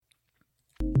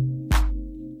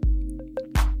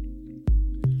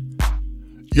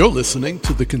You're listening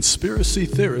to the Conspiracy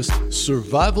Theorist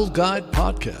Survival Guide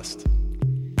podcast.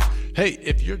 Hey,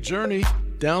 if your journey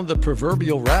down the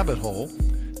proverbial rabbit hole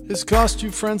has cost you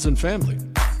friends and family,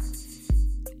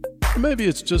 or maybe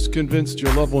it's just convinced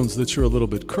your loved ones that you're a little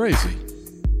bit crazy,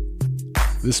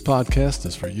 this podcast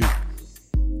is for you.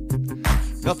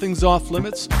 Nothing's off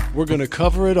limits. We're going to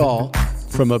cover it all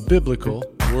from a biblical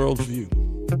worldview.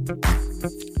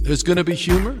 There's going to be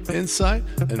humor, insight,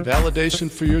 and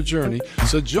validation for your journey.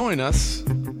 So join us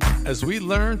as we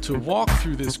learn to walk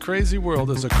through this crazy world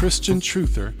as a Christian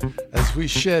truther, as we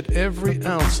shed every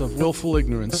ounce of willful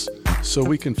ignorance so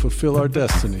we can fulfill our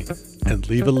destiny and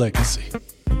leave a legacy.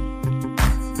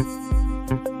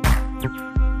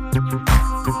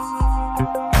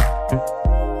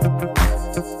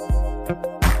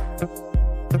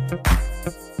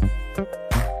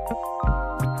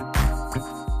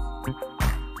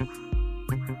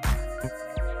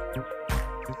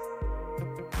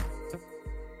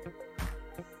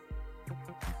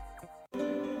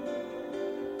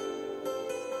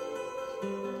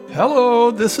 Hello,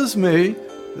 this is me.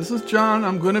 This is John.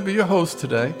 I'm going to be your host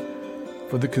today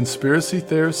for the Conspiracy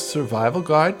Theorist Survival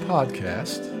Guide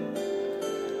podcast.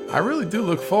 I really do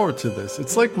look forward to this.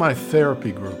 It's like my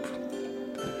therapy group.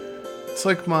 It's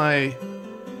like my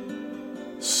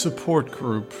support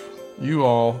group. You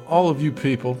all of you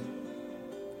people.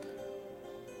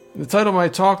 The title of my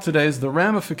talk today is The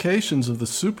Ramifications of the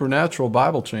Supernatural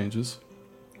Bible Changes.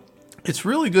 It's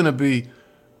really going to be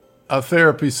a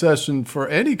therapy session for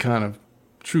any kind of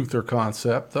truth or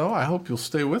concept, though. I hope you'll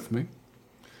stay with me.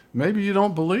 Maybe you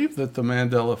don't believe that the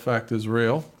Mandela effect is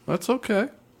real. That's okay.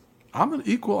 I'm an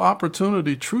equal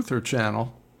opportunity truther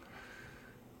channel.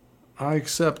 I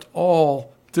accept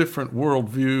all different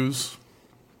worldviews.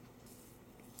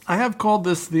 I have called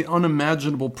this the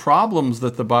unimaginable problems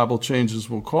that the Bible changes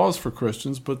will cause for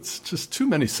Christians, but it's just too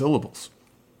many syllables.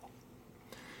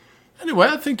 Anyway,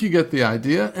 I think you get the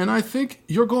idea, and I think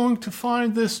you're going to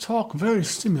find this talk very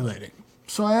stimulating.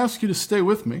 So I ask you to stay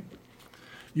with me.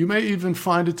 You may even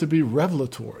find it to be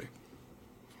revelatory.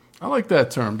 I like that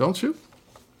term, don't you?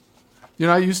 You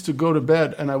know, I used to go to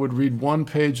bed and I would read one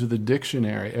page of the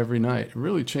dictionary every night. It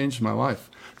really changed my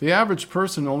life. The average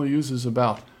person only uses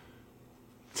about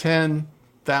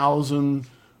 10,000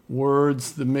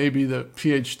 words. Maybe the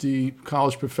PhD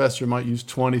college professor might use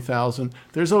 20,000.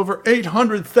 There's over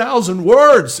 800,000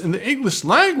 words in the English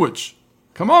language.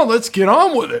 Come on, let's get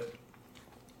on with it.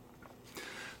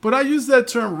 But I use that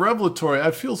term revelatory. I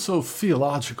feel so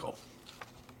theological.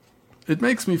 It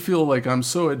makes me feel like I'm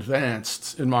so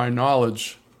advanced in my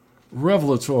knowledge.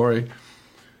 Revelatory.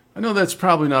 I know that's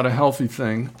probably not a healthy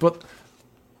thing, but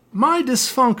my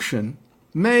dysfunction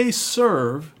may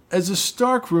serve as a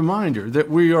stark reminder that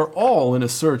we are all in a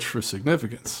search for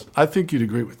significance. I think you'd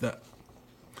agree with that.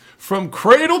 From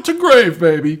cradle to grave,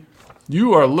 baby,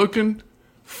 you are looking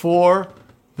for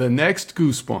the next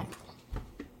goosebump.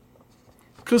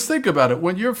 Because think about it,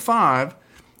 when you're 5,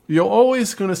 you're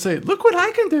always going to say, look what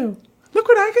I can do. Look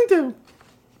what I can do.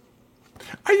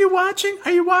 Are you watching?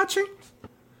 Are you watching?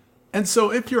 And so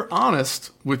if you're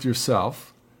honest with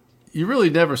yourself, you really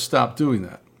never stop doing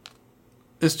that.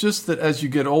 It's just that as you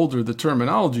get older, the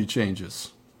terminology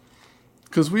changes.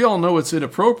 Because we all know it's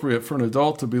inappropriate for an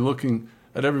adult to be looking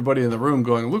at everybody in the room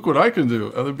going, look what I can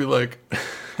do. And they'd be like,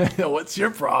 what's your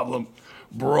problem,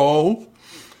 bro?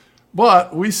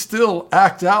 But we still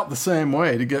act out the same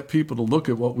way to get people to look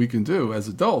at what we can do as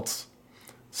adults.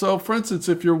 So, for instance,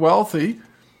 if you're wealthy,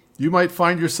 you might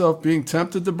find yourself being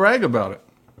tempted to brag about it.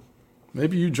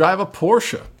 Maybe you drive a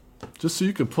Porsche just so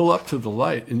you can pull up to the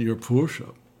light in your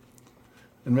Porsche.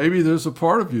 And maybe there's a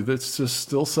part of you that's just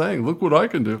still saying, look what I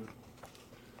can do.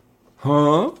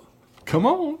 Huh? Come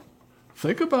on.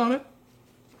 Think about it.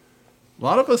 A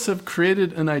lot of us have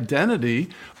created an identity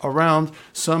around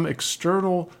some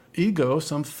external ego,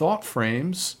 some thought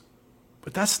frames,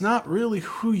 but that's not really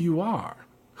who you are.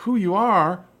 Who you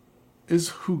are is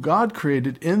who God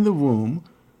created in the womb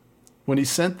when he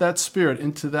sent that spirit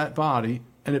into that body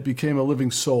and it became a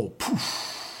living soul.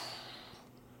 Poof.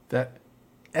 That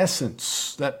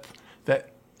essence, that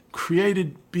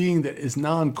created being that is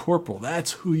non-corporal,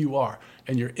 that's who you are.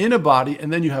 And you're in a body,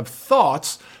 and then you have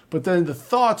thoughts, but then the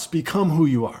thoughts become who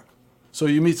you are. So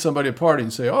you meet somebody at a party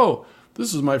and say, oh,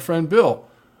 this is my friend Bill.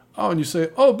 Oh, and you say,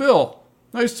 oh, Bill,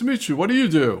 nice to meet you. What do you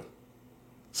do?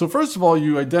 So first of all,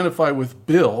 you identify with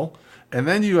Bill, and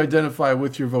then you identify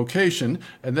with your vocation,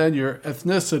 and then your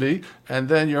ethnicity, and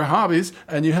then your hobbies,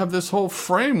 and you have this whole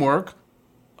framework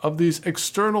of these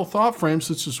external thought frames,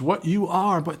 such as what you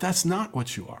are, but that's not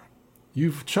what you are.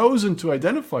 You've chosen to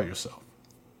identify yourself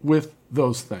with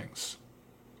those things.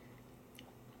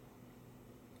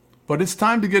 But it's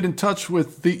time to get in touch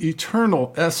with the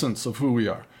eternal essence of who we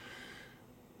are.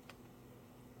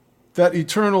 That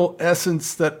eternal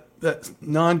essence, that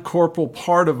non-corporal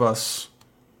part of us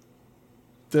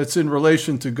that's in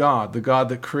relation to God, the God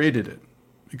that created it.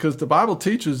 Because the Bible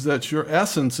teaches that your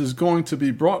essence is going to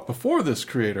be brought before this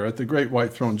Creator at the great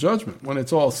white throne judgment when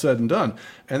it's all said and done.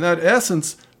 And that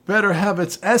essence better have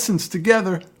its essence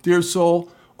together, dear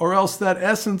soul, or else that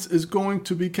essence is going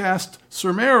to be cast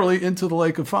summarily into the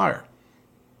lake of fire.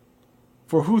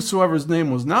 For whosoever's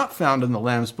name was not found in the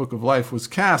Lamb's book of life was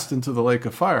cast into the lake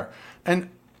of fire.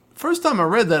 And first time I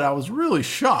read that, I was really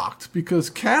shocked, because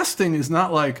casting is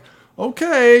not like,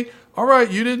 okay, all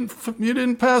right, you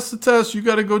didn't pass the test, you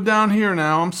got to go down here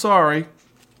now, I'm sorry.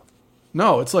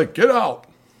 No, it's like, get out.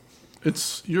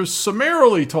 You're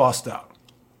summarily tossed out.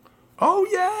 Oh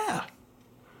yeah.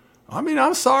 I mean,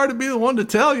 I'm sorry to be the one to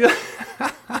tell you.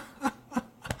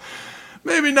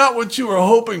 Maybe not what you were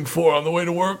hoping for on the way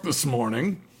to work this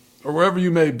morning, or wherever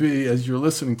you may be as you're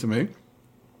listening to me.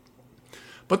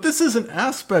 But this is an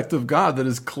aspect of God that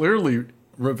is clearly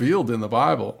revealed in the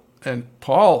Bible. And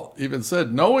Paul even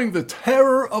said, knowing the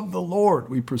terror of the Lord,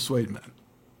 we persuade men.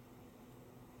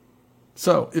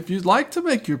 So if you'd like to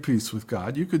make your peace with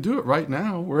God, you could do it right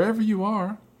now, wherever you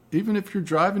are, even if you're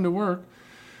driving to work.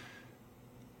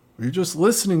 Or you're just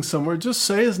listening somewhere, just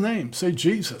say his name, say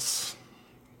Jesus.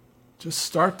 Just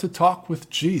start to talk with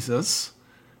Jesus,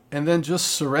 and then just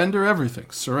surrender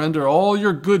everything. Surrender all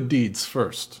your good deeds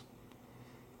first.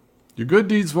 Your good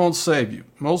deeds won't save you.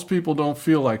 Most people don't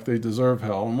feel like they deserve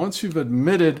hell. And once you've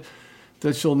admitted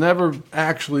that you'll never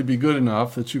actually be good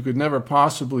enough, that you could never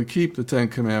possibly keep the 10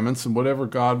 Commandments and whatever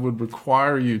God would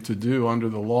require you to do under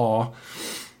the law,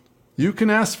 you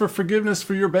can ask for forgiveness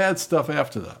for your bad stuff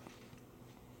after that.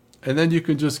 And then you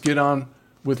can just get on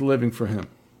with living for him.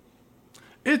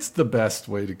 It's the best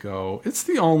way to go. It's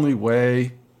the only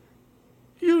way.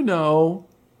 You know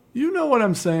what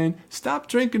I'm saying. Stop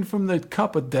drinking from the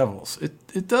cup of devils.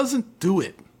 It doesn't do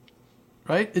it,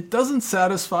 right? It doesn't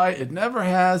satisfy. It never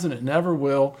has, and it never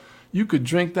will. You could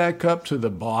drink that cup to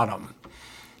the bottom,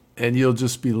 and you'll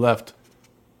just be left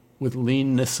with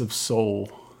leanness of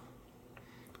soul.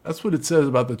 That's what it says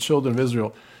about the children of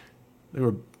Israel. They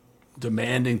were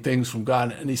demanding things from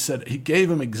God, and he said he gave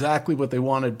them exactly what they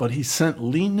wanted, but he sent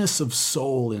leanness of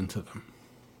soul into them.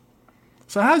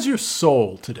 So how's your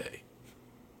soul today?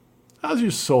 How's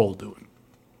your soul doing?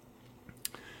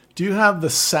 Do you have the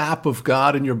sap of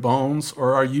God in your bones,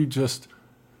 or are you just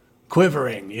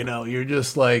quivering? You're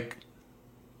just like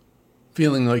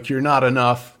feeling like you're not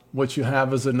enough. What you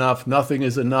have is enough. Nothing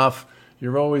is enough.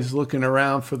 You're always looking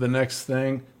around for the next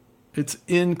thing. It's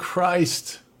in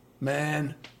Christ,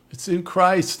 man. It's in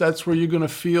Christ. That's where you're going to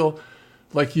feel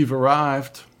like you've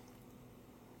arrived.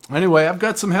 Anyway, I've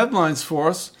got some headlines for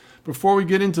us before we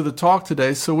get into the talk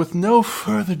today. So with no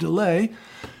further delay,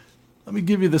 let me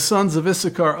give you the Sons of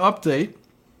Issachar update.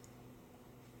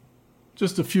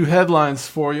 Just a few headlines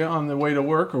for you on the way to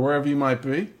work or wherever you might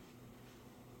be.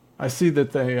 I see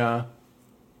that they,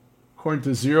 according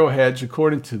to Zero Hedge,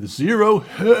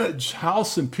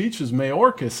 House impeaches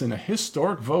Mayorkas in a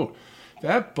historic vote.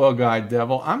 That bug-eyed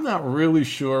devil, I'm not really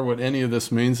sure what any of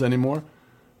this means anymore.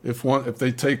 If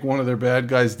they take one of their bad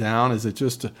guys down, is it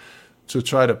just to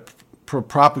try to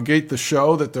propagate the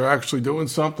show that they're actually doing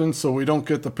something so we don't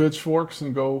get the pitchforks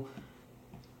and go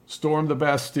storm the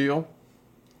Bastille?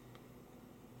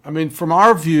 I mean, from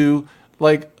our view,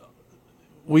 like,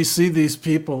 we see these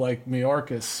people like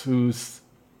Mayorkas who's,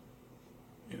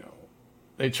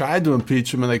 they tried to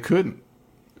impeach him and they couldn't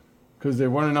because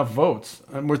there weren't enough votes.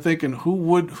 And we're thinking, who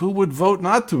would vote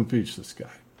not to impeach this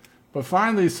guy? But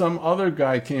finally, some other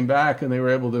guy came back and they were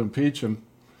able to impeach him.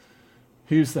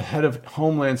 He's the head of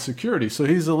Homeland Security. So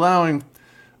he's allowing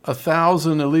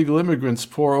 1,000 illegal immigrants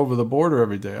pour over the border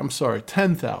every day. I'm sorry,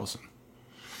 10,000.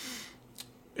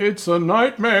 It's a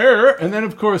nightmare. And then,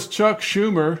 of course, Chuck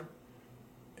Schumer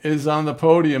is on the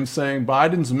podium saying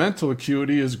Biden's mental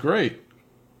acuity is great.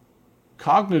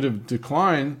 Cognitive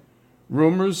decline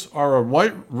rumors are a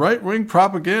right-wing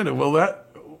propaganda. Well, that,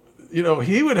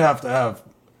 he would have to have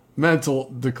mental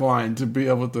decline to be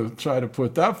able to try to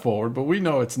put that forward, but we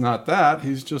know it's not that.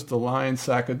 He's just a lying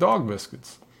sack of dog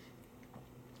biscuits.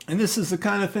 And this is the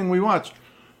kind of thing we watch.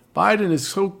 Biden is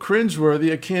so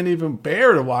cringeworthy, I can't even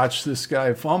bear to watch this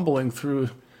guy fumbling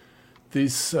through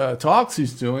these talks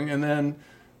he's doing, and then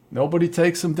nobody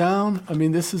takes him down. I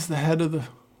mean, this is the head of the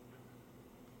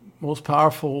most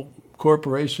powerful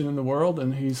corporation in the world,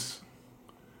 and he's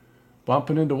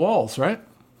bumping into walls, right?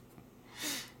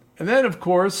 And then, of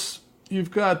course, you've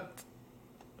got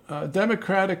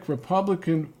Democratic,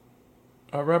 Republican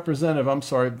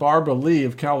Barbara Lee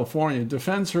of California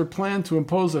defends her plan to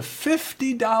impose a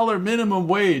 $50 minimum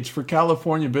wage for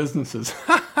California businesses.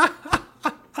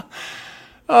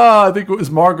 I think it was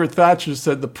Margaret Thatcher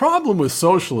said, the problem with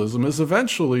socialism is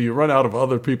eventually you run out of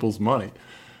other people's money.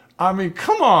 I mean,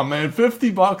 come on, man,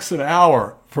 $50 an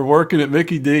hour for working at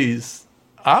Mickey D's.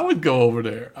 I would go over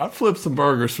there. I'd flip some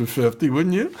burgers for 50,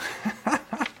 wouldn't you?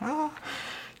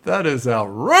 That is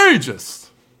outrageous.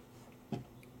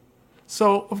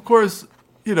 So, of course,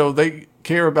 they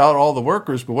care about all the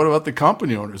workers, but what about the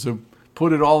company owners who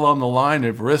put it all on the line?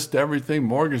 They've risked everything,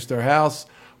 mortgaged their house,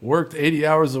 worked 80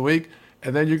 hours a week,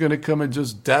 and then you're going to come and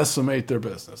just decimate their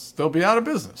business. They'll be out of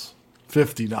business.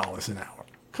 $50 an hour.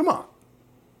 Come on.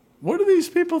 What are these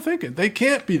people thinking? They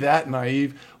can't be that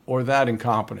naive or that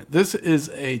incompetent. This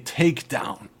is a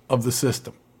takedown of the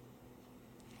system.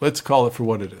 Let's call it for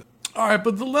what it is. All right,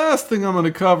 but the last thing I'm going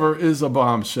to cover is a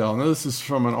bombshell. Now, this is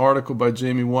from an article by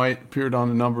Jamie White, appeared on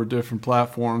a number of different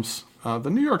platforms. The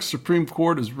New York Supreme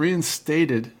Court has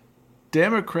reinstated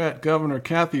Democrat Governor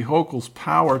Kathy Hochul's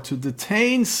power to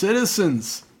detain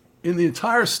citizens in the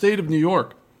entire state of New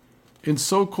York in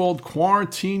so-called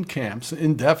quarantine camps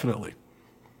indefinitely.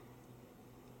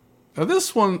 Now,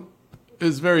 this one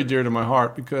is very dear to my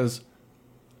heart because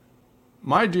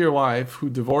my dear wife, who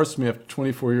divorced me after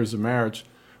 24 years of marriage,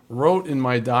 wrote in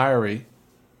my diary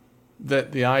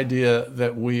that the idea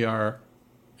that we are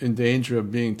in danger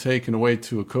of being taken away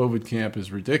to a COVID camp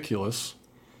is ridiculous.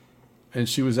 And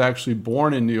she was actually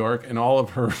born in New York, and all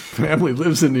of her family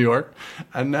lives in New York.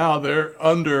 And now they're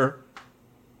under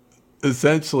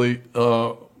essentially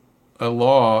a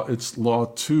law. It's Law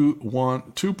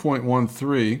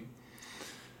 2.13,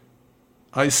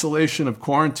 Isolation of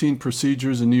Quarantine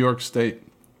Procedures in New York State.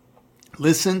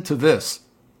 Listen to this.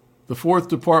 The Fourth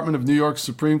Department of New York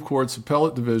Supreme Court's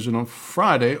Appellate Division on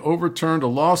Friday overturned a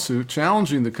lawsuit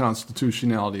challenging the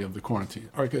constitutionality of the quarantine.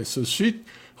 Okay, so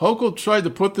Hochul tried to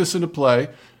put this into play,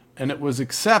 and it was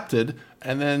accepted,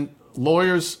 and then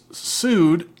lawyers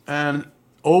sued and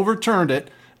overturned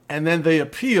it, and then they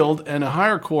appealed, and a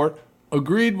higher court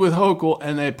agreed with Hochul,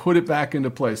 and they put it back into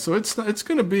place. So it's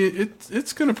going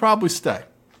to probably stay.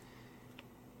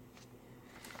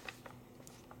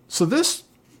 So this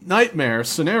nightmare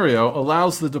scenario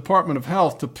allows the Department of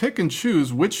Health to pick and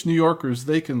choose which New Yorkers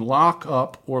they can lock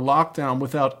up or lock down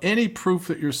without any proof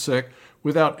that you're sick,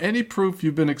 without any proof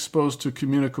you've been exposed to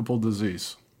communicable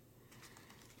disease.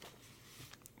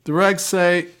 The regs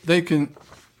say they can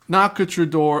knock at your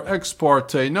door, ex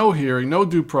parte, no hearing, no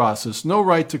due process, no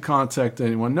right to contact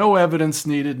anyone, no evidence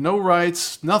needed, no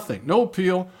rights, nothing, no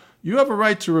appeal. You have a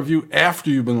right to review after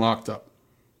you've been locked up.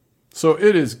 So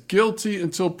it is guilty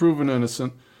until proven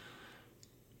innocent.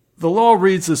 The law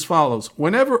reads as follows: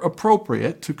 whenever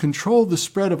appropriate to control the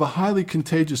spread of a highly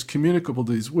contagious communicable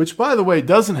disease, which, by the way,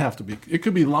 doesn't have to be. It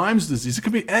could be Lyme's disease. It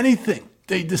could be anything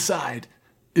they decide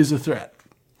is a threat.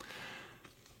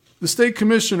 The State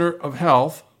Commissioner of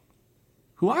Health,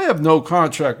 who I have no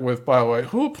contract with, by the way,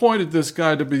 who appointed this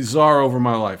guy to be czar over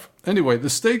my life? Anyway, the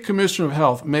State Commissioner of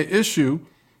Health may issue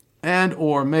and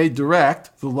or may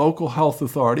direct the local health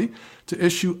authority to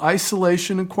issue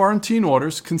isolation and quarantine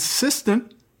orders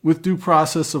consistent with due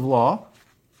process of law.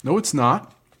 No, it's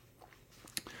not.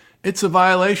 It's a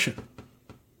violation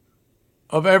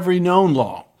of every known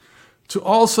law. To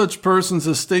all such persons,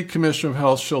 the State Commissioner of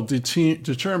Health shall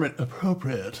determine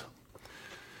appropriate.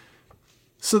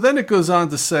 So then it goes on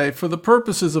to say, for the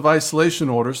purposes of isolation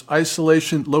orders,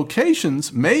 isolation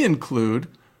locations may include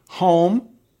home,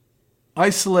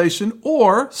 isolation,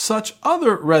 or such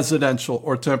other residential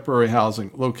or temporary housing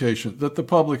location that the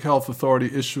public health authority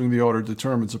issuing the order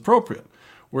determines appropriate,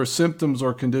 where symptoms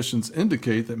or conditions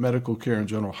indicate that medical care in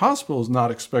general hospital is not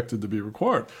expected to be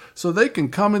required. So they can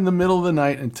come in the middle of the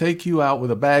night and take you out with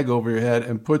a bag over your head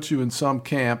and put you in some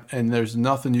camp, and there's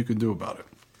nothing you can do about it.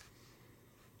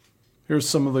 Here's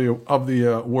some of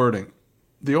the wording.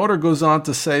 The order goes on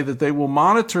to say that they will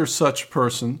monitor such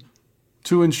person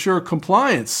to ensure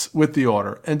compliance with the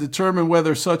order and determine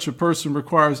whether such a person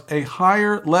requires a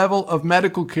higher level of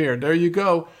medical care. There you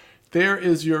go. There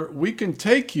is we can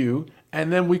take you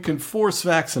and then we can force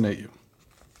vaccinate you.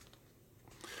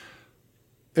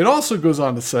 It also goes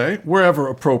on to say, wherever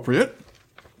appropriate,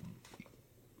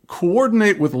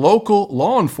 coordinate with local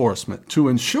law enforcement to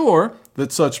ensure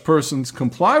that such persons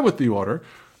comply with the order.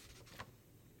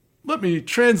 Let me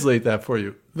translate that for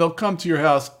you. They'll come to your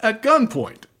house at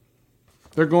gunpoint.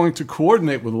 They're going to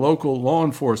coordinate with local law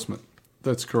enforcement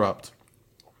that's corrupt.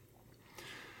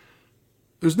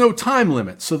 There's no time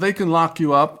limit, so they can lock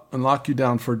you up and lock you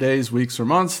down for days, weeks, or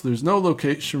months. There's no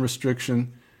location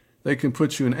restriction. They can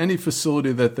put you in any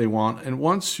facility that they want. And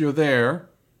once you're there,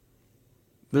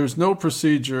 there's no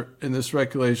procedure in this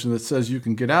regulation that says you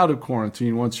can get out of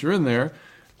quarantine once you're in there,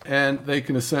 and they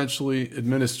can essentially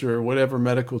administer whatever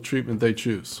medical treatment they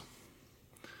choose.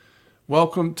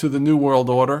 Welcome to the New World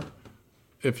Order.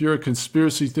 If you're a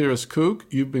conspiracy theorist kook,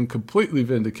 you've been completely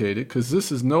vindicated, because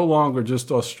this is no longer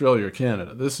just Australia or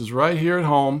Canada. This is right here at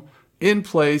home, in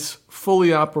place,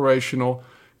 fully operational,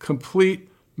 complete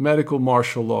medical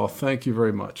martial law. Thank you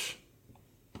very much.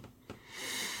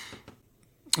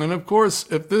 And of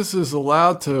course, if this is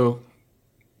allowed to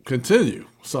continue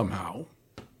somehow,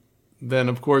 then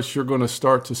of course you're going to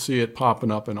start to see it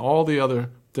popping up in all the other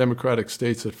Democratic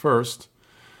states at first.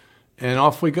 And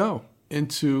off we go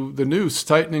into the noose,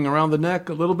 tightening around the neck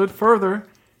a little bit further.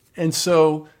 And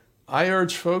so I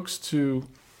urge folks to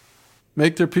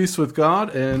make their peace with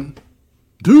God and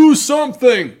do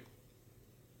something.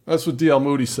 That's what D.L.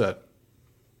 Moody said.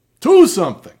 Do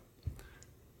something.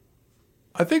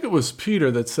 I think it was Peter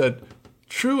that said,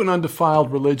 true and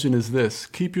undefiled religion is this: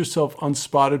 keep yourself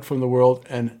unspotted from the world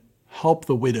and help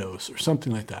the widows, or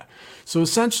something like that. So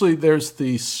essentially, there's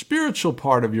the spiritual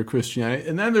part of your Christianity,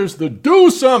 and then there's the do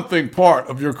something part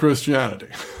of your Christianity.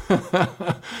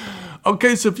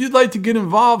 Okay, so if you'd like to get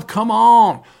involved, come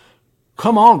on,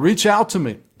 reach out to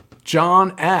me.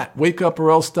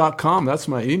 John@wakeuporelse.com. That's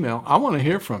my email. I want to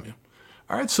hear from you.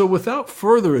 All right, so without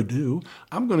further ado,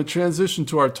 I'm going to transition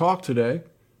to our talk today,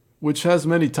 which has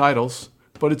many titles,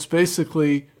 but it's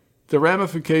basically the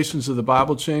ramifications of the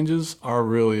Bible changes are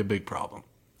really a big problem.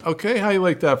 Okay, how you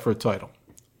like that for a title?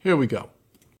 Here we go.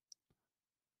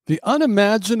 The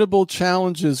unimaginable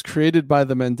challenges created by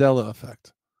the Mandela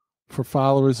effect for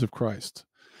followers of Christ.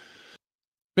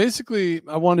 Basically,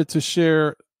 I wanted to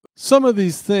share some of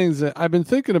these things that I've been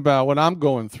thinking about what I'm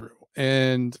going through,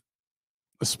 and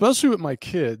especially with my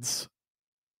kids.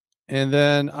 And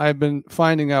then I've been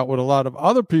finding out what a lot of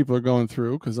other people are going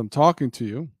through because I'm talking to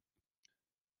you.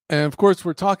 And of course,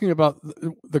 we're talking about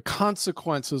the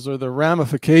consequences or the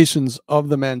ramifications of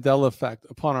the Mandela effect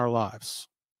upon our lives.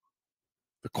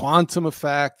 The quantum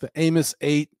effect, the Amos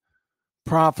 8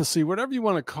 prophecy, whatever you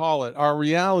want to call it, our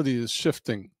reality is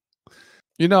shifting.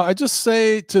 You know, I just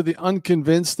say to the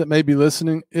unconvinced that may be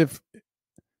listening, if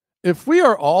we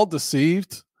are all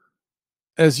deceived,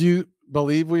 as you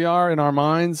believe we are in our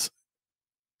minds,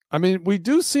 I mean, we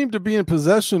do seem to be in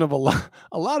possession of a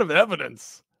lot of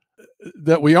evidence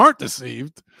that we aren't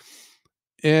deceived.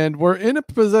 And we're in a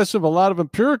possession of a lot of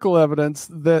empirical evidence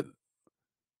that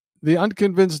the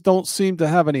unconvinced don't seem to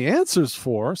have any answers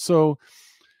for. So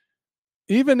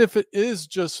even if it is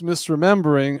just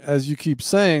misremembering, as you keep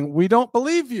saying, we don't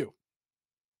believe you.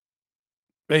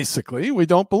 Basically, we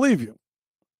don't believe you.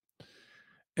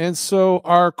 And so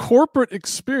our corporate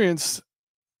experience,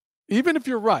 even if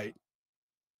you're right,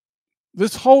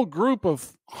 this whole group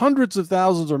of hundreds of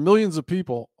thousands or millions of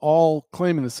people all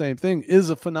claiming the same thing is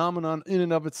a phenomenon in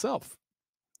and of itself.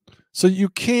 So you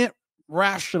can't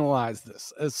rationalize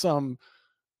this as some,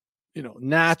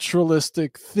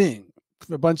 naturalistic thing.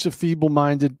 A bunch of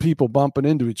feeble-minded people bumping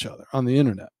into each other on the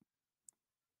internet.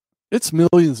 It's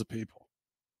millions of people.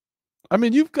 I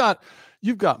mean, you've got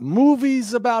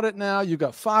movies about it now. You've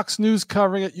got Fox News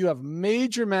covering it. You have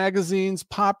major magazines,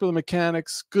 Popular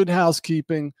Mechanics, Good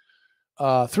Housekeeping,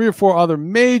 3 or 4 other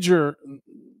major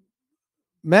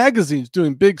magazines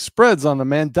doing big spreads on the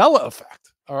Mandela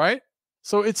effect. All right.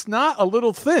 So it's not a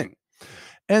little thing.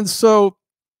 And so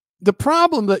the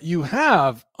problem that you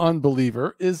have,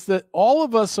 unbeliever, is that all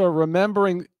of us are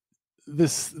remembering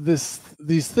these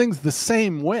things the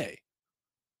same way.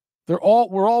 We're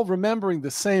all remembering the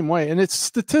same way, and it's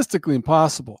statistically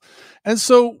impossible. And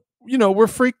so, we're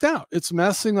freaked out. It's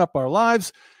messing up our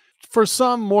lives, for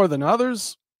some more than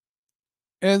others.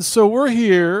 And so we're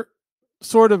here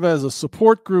sort of as a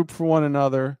support group for one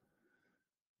another.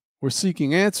 We're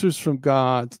seeking answers from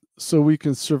God so we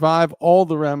can survive all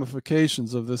the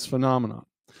ramifications of this phenomenon.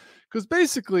 Because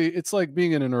basically, it's like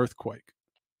being in an earthquake.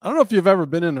 I don't know if you've ever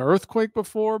been in an earthquake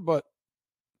before, but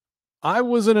I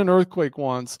was in an earthquake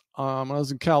once when I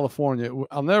was in California.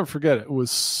 I'll never forget it. It was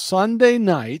Sunday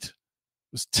night. It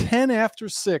was 10 after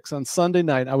 6 on Sunday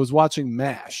night. I was watching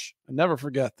MASH. I never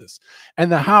forget this.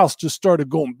 And the house just started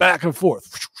going back and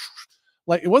forth.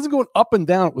 Like, it wasn't going up and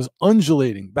down. It was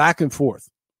undulating back and forth.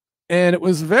 And it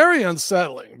was very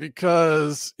unsettling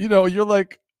because, you're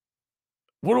like,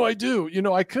 what do I do?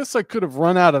 I guess I could have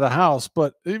run out of the house,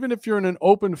 but even if you're in an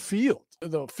open field,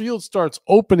 the field starts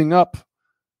opening up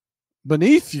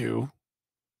beneath you,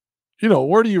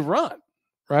 where do you run?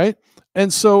 Right.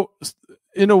 And so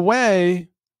in a way,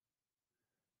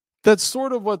 that's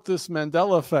sort of what this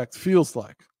Mandela effect feels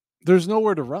like. there's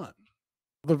nowhere to run.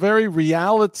 The very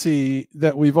reality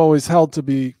that we've always held to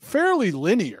be fairly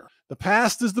linear. The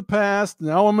past is the past.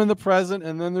 Now I'm in the present,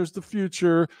 and then there's the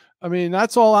future. I mean,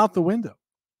 that's all out the window.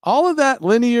 All of that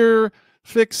linear,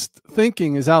 fixed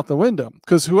thinking is out the window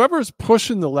because whoever's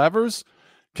pushing the levers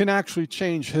can actually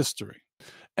change history.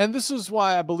 And this is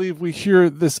why I believe we hear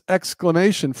this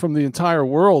exclamation from the entire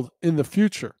world in the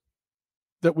future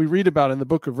that we read about in the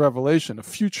book of Revelation, a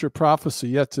future prophecy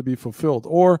yet to be fulfilled,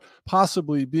 or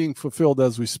possibly being fulfilled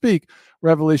as we speak,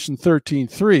 Revelation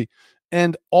 13:3.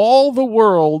 And all the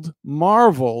world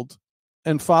marveled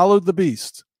and followed the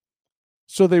beast.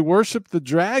 So they worshiped the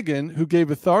dragon who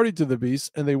gave authority to the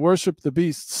beast, and they worshiped the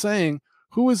beast, saying,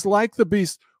 who is like the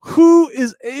beast? Who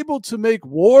is able to make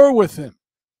war with him?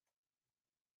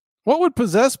 What would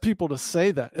possess people to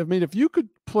say that? I mean, if you could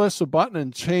press a button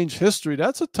and change history,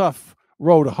 that's a tough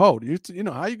row to hoe. You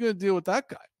know, how are you going to deal with that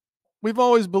guy? We've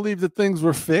always believed that things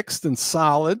were fixed and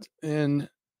solid. And,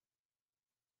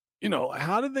 you know,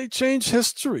 how did they change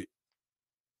history?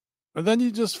 And then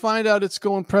you just find out it's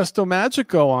going presto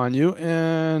magico on you.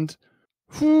 And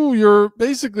you're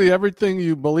basically everything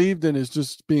you believed in is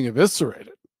just being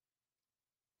eviscerated.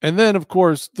 And then, of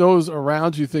course, those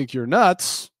around you think you're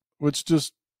nuts, which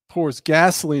just pours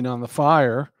gasoline on the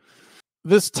fire.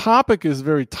 This topic is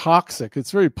very toxic.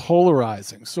 It's very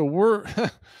polarizing. So we're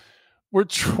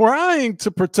trying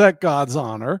to protect God's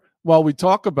honor while we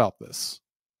talk about this,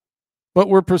 but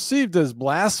we're perceived as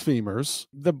blasphemers.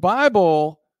 The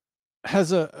Bible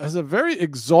has a very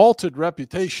exalted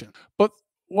reputation, but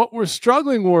what we're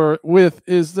struggling with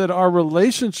is that our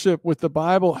relationship with the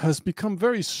Bible has become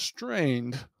very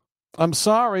strained. I'm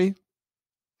sorry,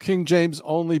 King James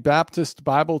only Baptist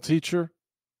Bible teacher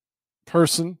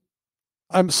person.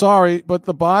 I'm sorry, but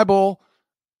the Bible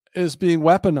is being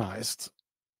weaponized.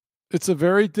 It's a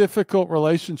very difficult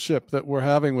relationship that we're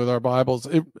having with our Bibles.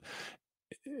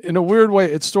 In a weird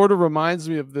way, it sort of reminds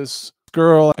me of this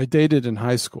girl I dated in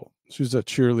high school. She was a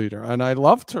cheerleader, and I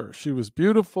loved her. She was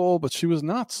beautiful, but she was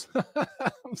nuts.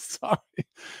 I'm sorry.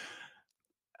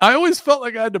 I always felt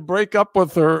like I had to break up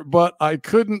with her, but I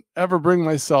couldn't ever bring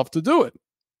myself to do it.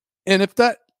 And if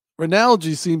that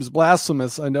analogy seems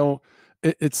blasphemous, I know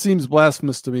it seems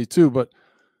blasphemous to me too, but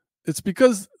it's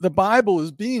because the Bible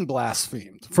is being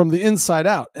blasphemed from the inside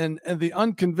out, and the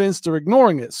unconvinced are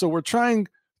ignoring it. So we're trying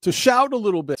to shout a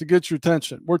little bit to get your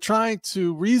attention. We're trying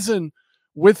to reason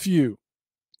with you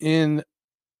in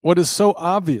what is so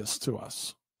obvious to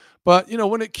us. But, you know,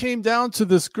 when it came down to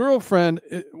this girlfriend,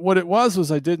 what it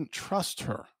was I didn't trust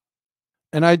her.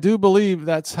 And I do believe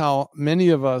that's how many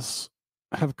of us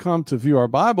have come to view our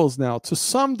Bibles now to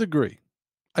some degree.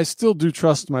 I still do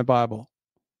trust my Bible,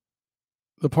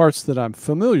 the parts that I'm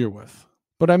familiar with.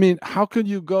 But I mean, how could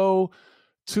you go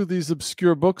to these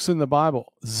obscure books in the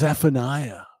Bible,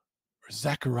 Zephaniah or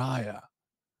Zechariah?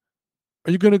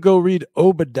 Are you going to go read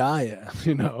Obadiah,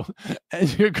 you know,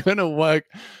 and you're going to, like,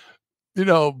 you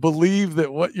know, believe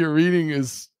that what you're reading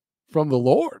is from the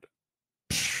Lord?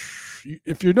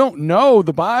 If you don't know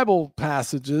the Bible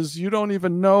passages, you don't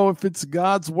even know if it's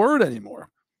God's word anymore,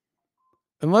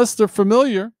 unless they're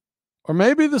familiar. Or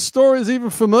maybe the story is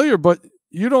even familiar, but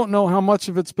you don't know how much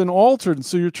of it's been altered, and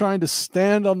so you're trying to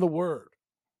stand on the word.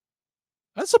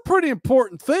 That's a pretty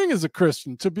important thing as a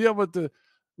Christian, to be able to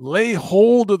lay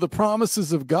hold of the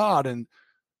promises of God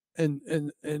and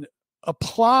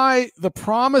apply the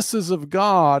promises of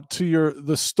God to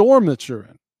the storm that you're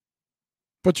in.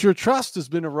 But your trust has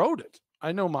been eroded.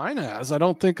 I know mine has. I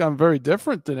don't think I'm very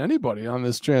different than anybody on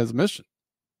this transmission.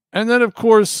 And then, of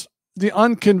course, the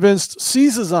unconvinced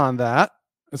seizes on that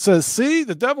and says, see,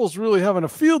 the devil's really having a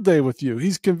field day with you.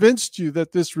 He's convinced you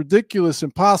that this ridiculous,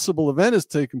 impossible event has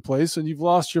taken place and you've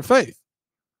lost your faith.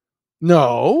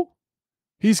 No,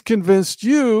 he's convinced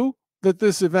you that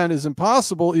this event is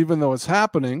impossible, even though it's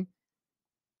happening,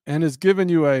 and has given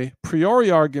you a priori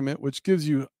argument, which gives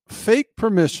you fake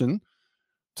permission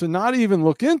to not even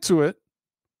look into it.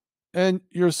 And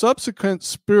your subsequent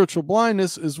spiritual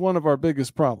blindness is one of our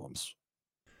biggest problems.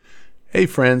 Hey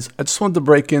friends, I just wanted to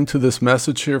break into this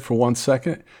message here for 1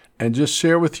 second and just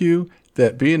share with you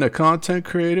that being a content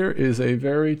creator is a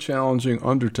very challenging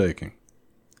undertaking.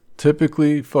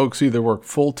 Typically, folks either work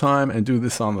full-time and do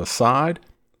this on the side,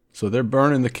 so they're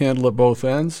burning the candle at both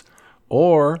ends,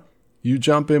 or you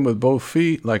jump in with both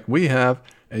feet like we have,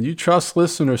 and you trust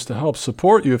listeners to help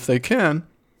support you if they can.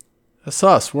 That's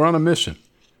us. We're on a mission.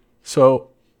 So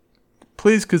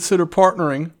please consider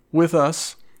partnering with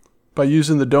us by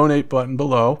using the donate button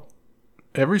below.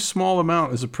 Every small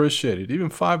amount is appreciated, even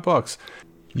 $5.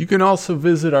 You can also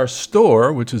visit our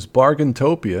store, which is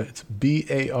Bargaintopia. It's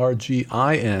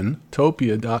BARGIN,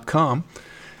 topia.com.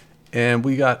 And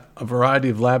we got a variety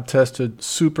of lab-tested,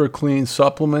 super clean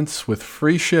supplements with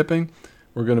free shipping.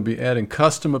 We're going to be adding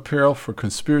custom apparel for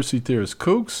conspiracy theorist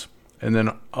kooks, and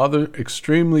then other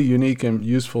extremely unique and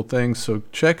useful things. So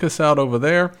check us out over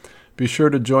there. Be sure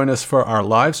to join us for our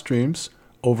live streams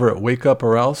over at Wake Up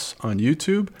or Else on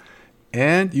YouTube.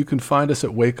 And you can find us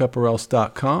at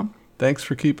wakeuporelse.com. Thanks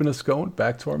for keeping us going.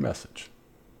 Back to our message.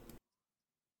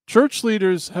 Church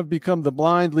leaders have become the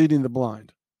blind leading the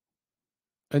blind.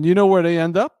 And you know where they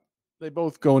end up? They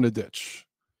both go in a ditch.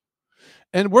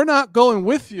 And we're not going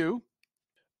with you.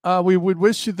 We would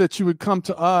wish you that you would come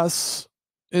to us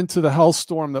into the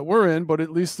hellstorm that we're in, but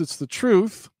at least it's the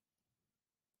truth.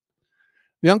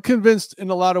 The unconvinced, in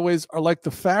a lot of ways, are like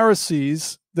the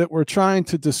Pharisees that were trying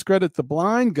to discredit the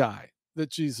blind guy that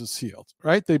Jesus healed,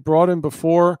 right? They brought him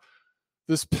before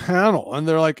this panel, and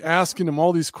they're like asking him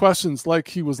all these questions like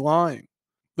he was lying.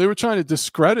 They were trying to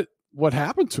discredit what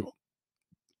happened to him.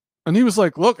 And he was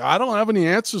like, look, I don't have any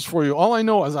answers for you. All I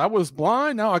know is I was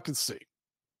blind, now I can see.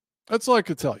 That's all I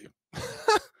could tell you.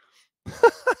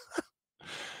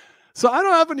 So I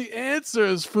don't have any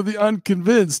answers for the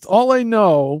unconvinced. All I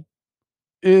know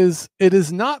is it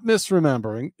is not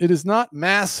misremembering. It is not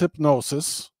mass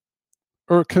hypnosis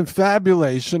or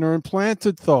confabulation or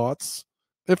implanted thoughts.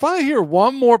 If I hear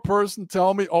one more person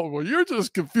tell me, oh, well, you're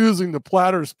just confusing the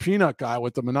Platter's peanut guy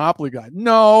with the Monopoly guy.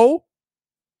 No,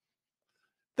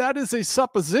 that is a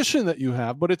supposition that you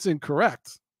have, but it's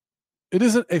incorrect. It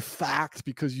isn't a fact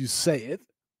because you say it.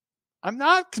 I'm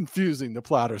not confusing the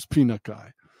Platter's peanut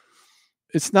guy.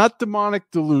 It's not demonic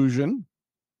delusion.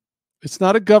 It's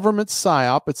not a government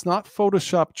psyop. It's not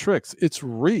Photoshop tricks. It's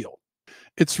real.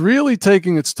 It's really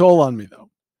taking its toll on me, though.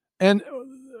 And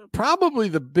probably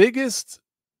the biggest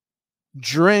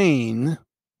drain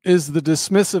is the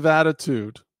dismissive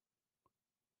attitude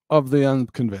of the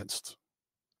unconvinced.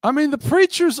 I mean, the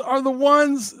preachers are the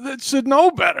ones that should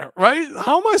know better, right?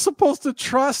 How am I supposed to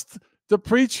trust the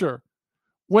preacher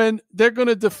when they're going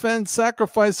to defend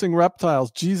sacrificing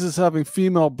reptiles, Jesus having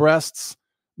female breasts,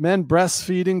 men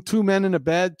breastfeeding, 2 men in a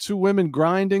bed, 2 women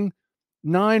grinding,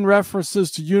 9 references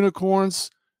to unicorns,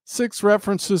 6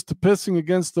 references to pissing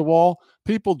against the wall,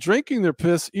 people drinking their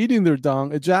piss, eating their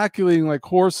dung, ejaculating like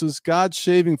horses, God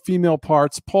shaving female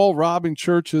parts, Paul robbing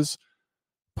churches,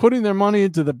 putting their money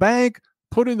into the bank,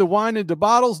 putting the wine into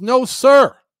bottles. No,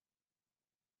 sir.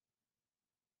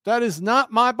 That is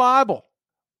not my Bible.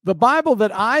 The Bible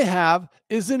that I have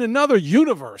is in another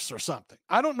universe or something.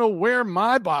 I don't know where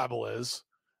my Bible is.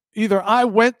 Either I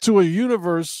went to a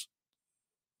universe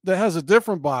that has a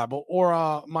different Bible,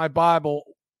 or my Bible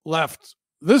left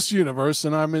this universe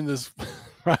and I'm in this.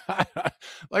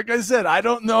 Like I said, I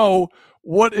don't know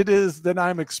what it is that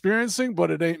I'm experiencing, but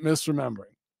it ain't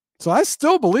misremembering. So I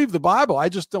still believe the Bible. I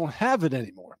just don't have it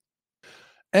anymore.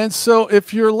 And so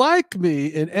if you're like me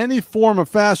in any form or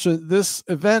fashion, this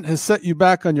event has set you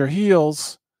back on your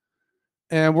heels.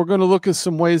 And we're going to look at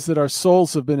some ways that our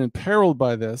souls have been imperiled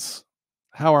by this,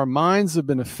 how our minds have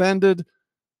been offended,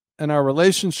 and our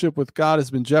relationship with God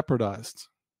has been jeopardized.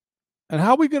 And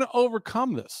how are we going to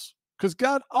overcome this? Because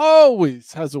God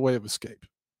always has a way of escape.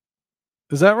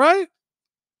 Is that right?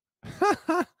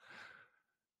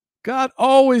 God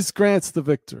always grants the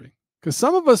victory. Because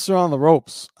some of us are on the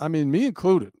ropes. I mean, me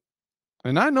included.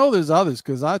 And I know there's others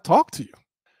because I talk to you.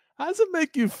 How does it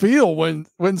make you feel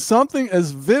when something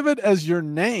as vivid as your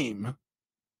name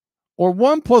or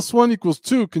 1 + 1 =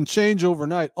 2 can change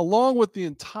overnight, along with the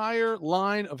entire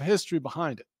line of history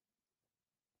behind it?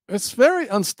 It's very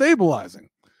unstabilizing.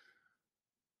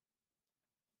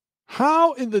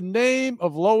 How in the name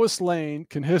of Lois Lane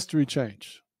can history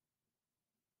change?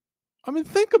 I mean,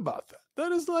 think about that.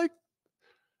 That is like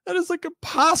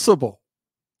impossible.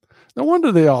 No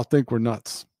wonder they all think we're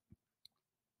nuts.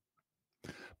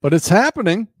 But it's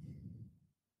happening.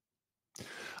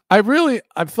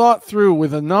 I've thought through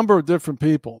with a number of different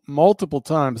people multiple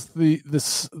times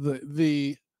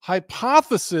the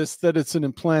hypothesis that it's an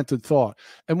implanted thought.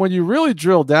 And when you really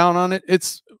drill down on it,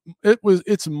 it's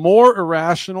more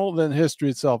irrational than history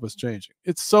itself is changing.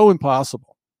 It's so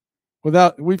impossible.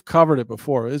 We've covered it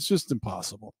before. It's just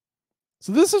impossible.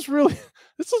 So this is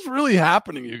really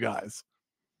happening, you guys.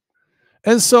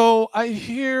 And so I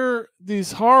hear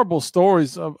these horrible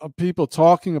stories of people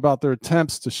talking about their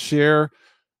attempts to share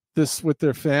this with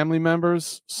their family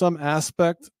members, some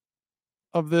aspect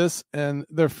of this, and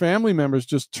their family members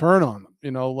just turn on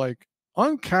them, like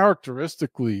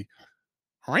uncharacteristically,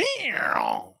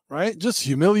 right? Just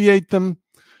humiliate them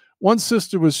One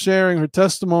sister was sharing her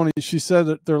testimony. She said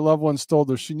that their loved ones told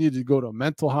her she needed to go to a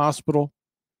mental hospital.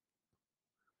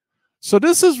 So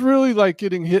this is really like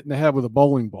getting hit in the head with a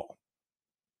bowling ball.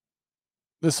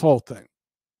 This whole thing.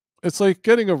 It's like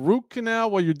getting a root canal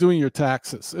while you're doing your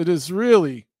taxes. It is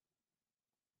really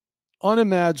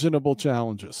unimaginable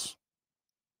challenges.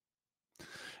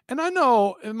 And I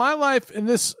know in my life, and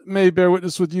this may bear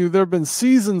witness with you, there have been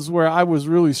seasons where I was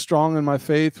really strong in my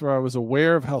faith, where I was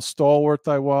aware of how stalwart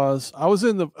I was. I was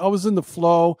in the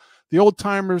flow. The old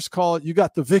timers call it, you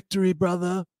got the victory,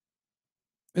 brother.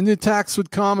 And the attacks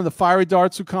would come and the fiery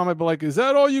darts would come. I'd be like, is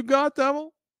that all you got,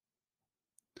 devil?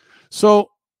 So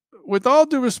with all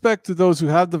due respect to those who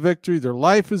have the victory, their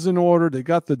life is in order. They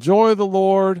got the joy of the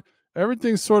Lord.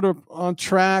 Everything's sort of on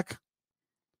track.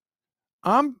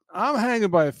 I'm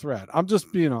hanging by a thread. I'm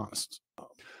just being honest.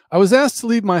 I was asked to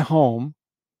leave my home,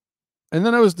 and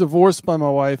then I was divorced by my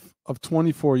wife of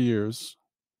 24 years.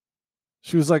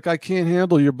 She was like, I can't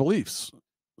handle your beliefs.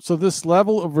 So this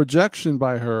level of rejection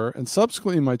by her and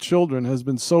subsequently my children has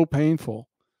been so painful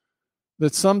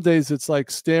that some days it's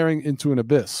like staring into an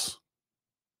abyss.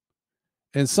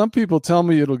 And some people tell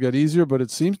me it'll get easier, but it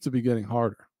seems to be getting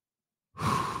harder.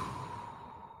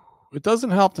 It doesn't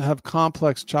help to have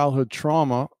complex childhood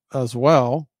trauma as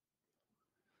well.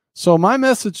 So my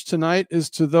message tonight is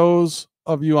to those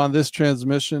of you on this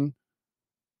transmission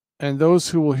and those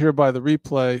who will hear by the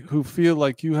replay who feel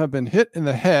like you have been hit in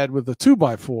the head with a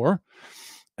 2x4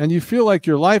 and you feel like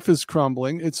your life is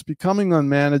crumbling. It's becoming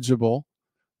unmanageable.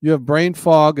 You have brain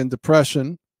fog and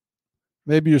depression.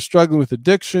 Maybe you're struggling with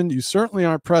addiction. You certainly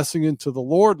aren't pressing into the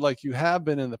Lord like you have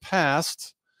been in the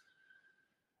past.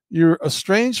 You're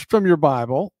estranged from your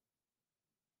Bible.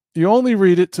 You only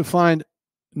read it to find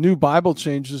new Bible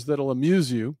changes that'll amuse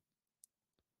you.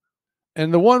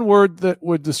 And the one word that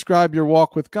would describe your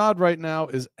walk with God right now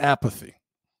is apathy.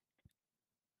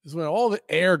 It's when all the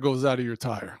air goes out of your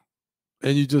tire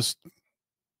and you just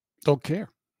don't care.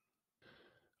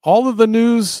 All of the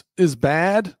news is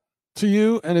bad to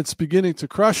you and it's beginning to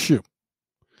crush you.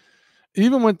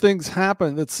 Even when things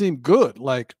happen that seem good,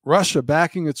 like Russia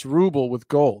backing its ruble with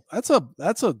gold, that's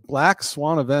a black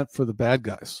swan event for the bad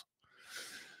guys.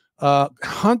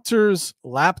 Hunter's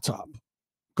laptop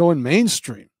going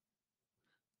mainstream.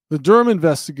 The Durham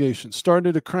investigation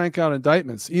started to crank out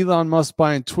indictments. Elon Musk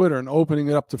buying Twitter and opening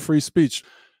it up to free speech.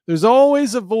 There's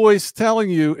always a voice telling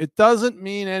you it doesn't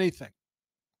mean anything.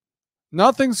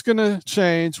 Nothing's going to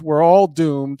change. We're all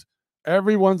doomed.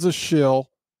 Everyone's a shill,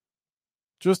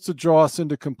 just to draw us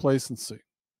into complacency.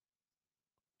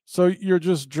 So you're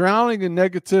just drowning in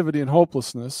negativity and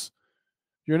hopelessness.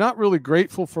 You're not really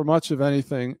grateful for much of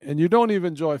anything, and you don't even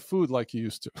enjoy food like you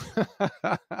used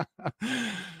to.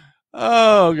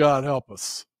 Oh, God, help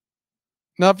us.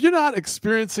 Now, if you're not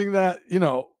experiencing that,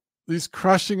 these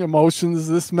crushing emotions,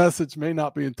 this message may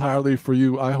not be entirely for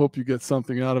you. I hope you get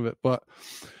something out of it. But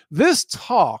this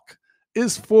talk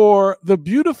is for the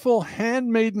beautiful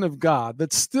handmaiden of God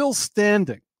that's still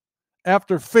standing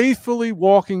after faithfully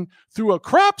walking through a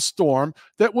crap storm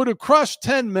that would have crushed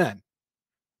 10 men.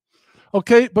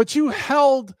 Okay, but you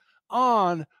held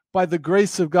on by the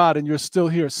grace of God and you're still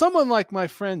here. Someone like my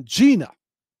friend Gina,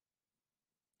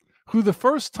 who the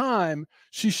first time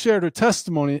she shared her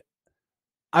testimony,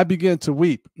 I began to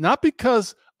weep, not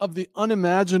because of the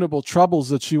unimaginable troubles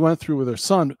that she went through with her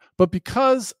son, but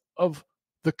because of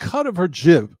the cut of her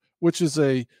jib, which is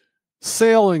a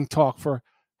sailing talk for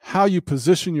how you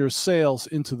position your sails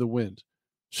into the wind.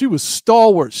 She was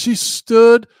stalwart. She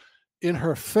stood in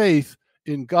her faith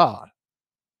in God,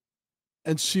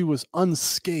 and she was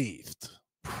unscathed.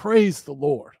 Praise the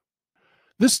Lord.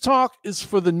 This talk is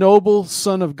for the noble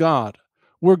Son of God,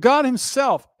 where God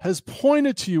himself has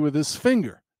pointed to you with his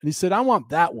finger. And he said, I want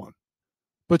that one.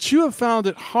 But you have found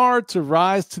it hard to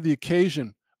rise to the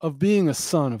occasion of being a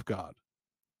son of God.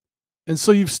 And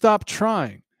so you've stopped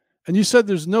trying. And you said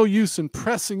there's no use in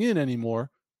pressing in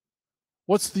anymore.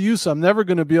 What's the use? I'm never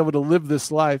going to be able to live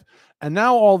this life. And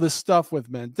now all this stuff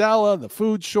with Mandela, the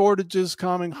food shortages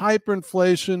coming,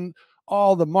 hyperinflation,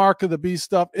 all the mark of the beast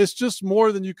stuff, it's just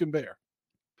more than you can bear.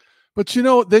 But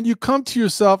then you come to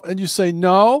yourself and you say,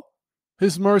 no,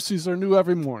 his mercies are new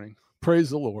every morning.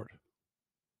 Praise the Lord.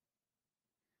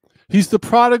 He's the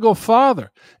prodigal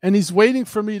father, and he's waiting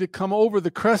for me to come over the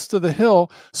crest of the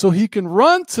hill so he can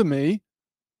run to me,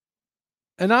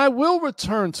 and I will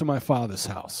return to my father's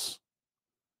house.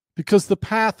 Because the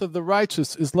path of the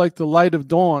righteous is like the light of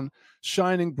dawn,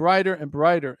 shining brighter and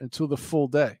brighter until the full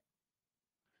day.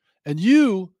 And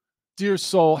you, dear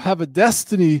soul, have a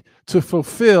destiny to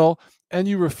fulfill, and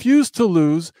you refuse to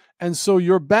lose, and so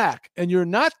you're back, and you're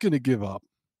not going to give up.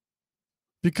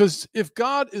 Because if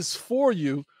God is for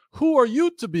you, who are you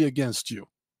to be against you?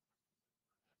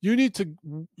 You need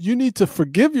to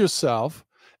forgive yourself,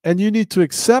 and you need to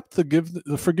accept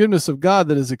the forgiveness of God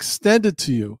that is extended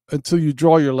to you until you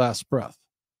draw your last breath.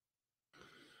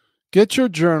 Get your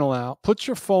journal out, put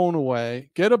your phone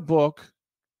away, get a book,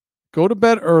 go to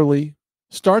bed early,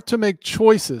 start to make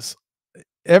choices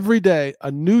every day,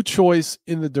 a new choice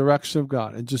in the direction of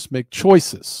God, and just make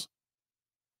choices.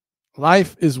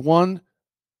 Life is one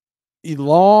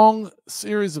long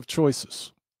series of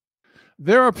choices.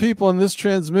 There are people in this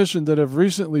transmission that have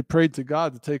recently prayed to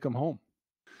God to take them home.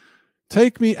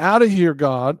 Take me out of here,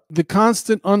 God. The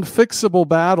constant unfixable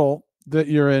battle that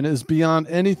you're in is beyond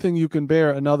anything you can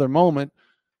bear another moment.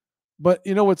 But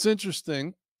you know what's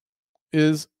interesting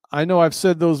is I know I've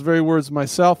said those very words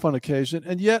myself on occasion,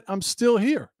 and yet I'm still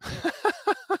here.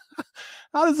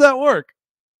 How does that work?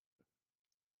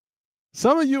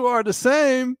 Some of you are the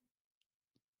same.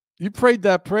 You prayed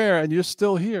that prayer and you're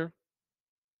still here.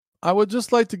 I would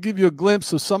just like to give you a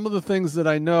glimpse of some of the things that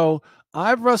I know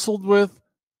I've wrestled with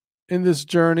in this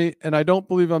journey, and I don't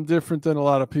believe I'm different than a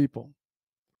lot of people.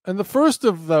 And the first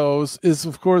of those is,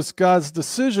 of course, God's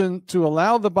decision to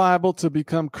allow the Bible to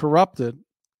become corrupted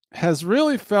has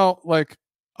really felt like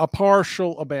a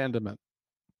partial abandonment.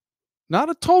 Not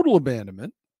a total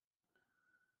abandonment,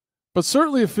 but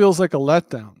certainly it feels like a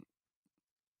letdown.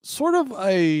 Sort of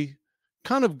a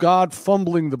kind of God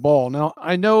fumbling the ball. Now,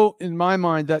 I know in my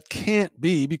mind that can't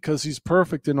be because he's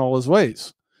perfect in all his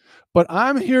ways. But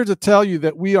I'm here to tell you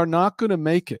that we are not going to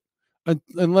make it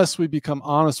unless we become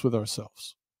honest with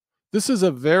ourselves. This is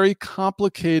a very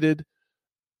complicated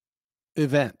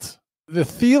event. The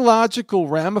theological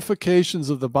ramifications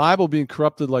of the Bible being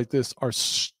corrupted like this are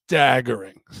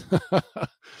staggering.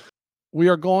 We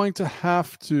are going to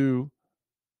have to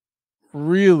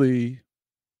really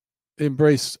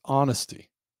embrace honesty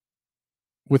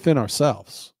within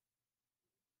ourselves.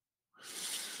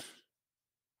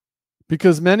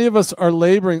 Because many of us are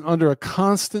laboring under a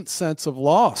constant sense of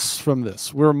loss from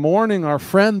this. We're mourning our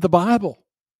friend, the Bible.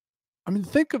 I mean,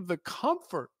 think of the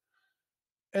comfort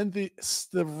and the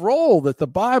role that the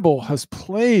Bible has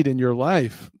played in your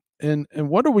life. And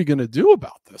what are we going to do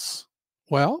about this?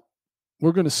 Well,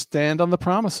 we're going to stand on the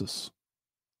promises.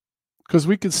 Because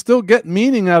we can still get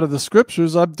meaning out of the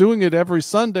scriptures. I'm doing it every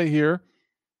Sunday here.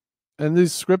 And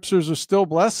these scriptures are still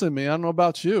blessing me. I don't know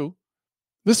about you.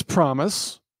 This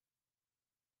promise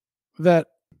that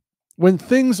when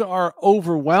things are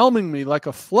overwhelming me like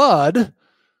a flood,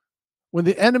 when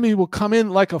the enemy will come in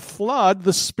like a flood,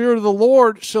 the Spirit of the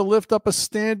Lord shall lift up a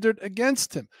standard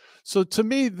against him. So to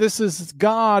me, this is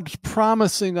God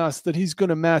promising us that he's going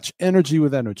to match energy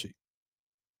with energy.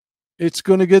 It's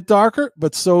going to get darker,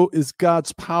 but so is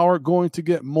God's power going to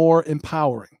get more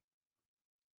empowering.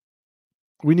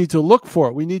 We need to look for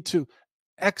it. We need to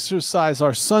exercise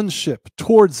our sonship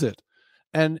towards it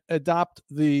and adopt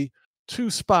the 2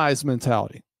 spies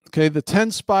mentality. Okay, the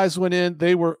 10 spies went in.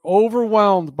 They were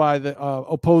overwhelmed by the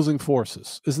opposing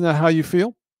forces. Isn't that how you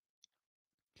feel?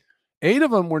 8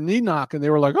 of them were knee knocking. They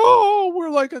were like, oh, we're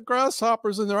like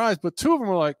grasshoppers in their eyes. But 2 of them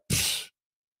were like,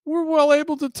 we're well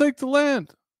able to take the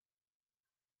land.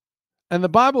 And the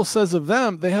Bible says of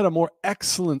them, they had a more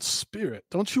excellent spirit.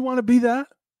 Don't you want to be that?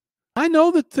 I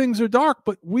know that things are dark,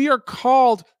 but we are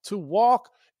called to walk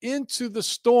into the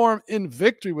storm in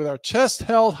victory with our chest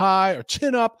held high, our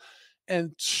chin up,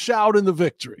 and shout in the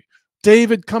victory.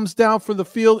 David comes down from the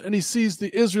field and he sees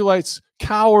the Israelites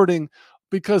cowering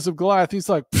because of Goliath. He's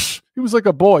like, psh, he was like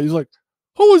a boy. He's like,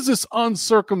 who is this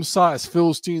uncircumcised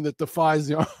Philistine that defies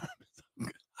the army?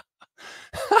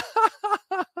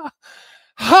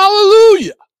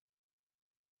 Hallelujah.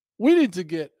 We need to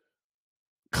get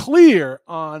clear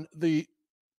on the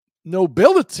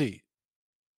nobility,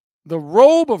 the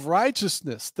robe of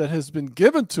righteousness that has been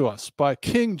given to us by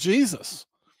King Jesus.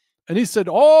 And he said,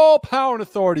 all power and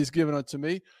authority is given unto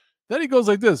me. Then he goes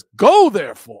like this, go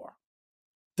therefore,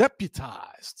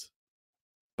 deputized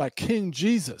by King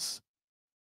Jesus.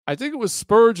 I think it was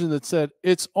Spurgeon that said,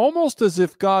 it's almost as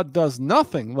if God does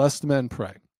nothing lest men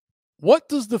pray. What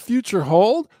does the future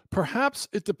hold? Perhaps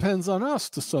it depends on us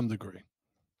to some degree.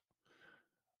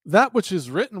 That which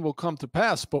is written will come to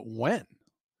pass, but when?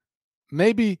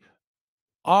 Maybe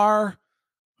our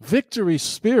victory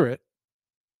spirit,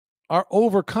 our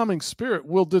overcoming spirit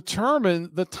will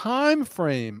determine the time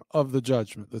frame of the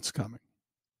judgment that's coming.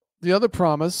 The other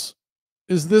promise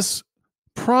is this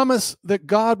promise that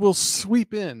God will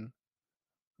sweep in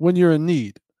when you're in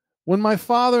need. When my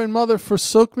father and mother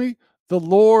forsook me, the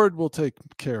Lord will take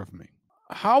care of me.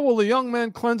 How will a young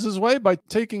man cleanse his way? By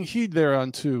taking heed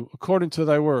thereunto, according to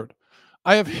thy word.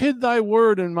 I have hid thy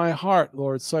word in my heart,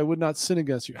 Lord, so I would not sin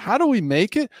against you. How do we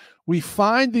make it? We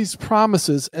find these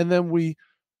promises and then we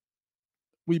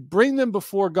bring them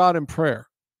before God in prayer.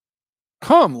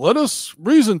 Come, let us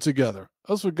reason together.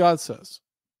 That's what God says.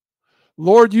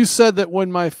 Lord, you said that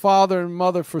when my father and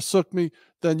mother forsook me,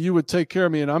 then you would take care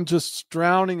of me. And I'm just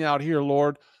drowning out here,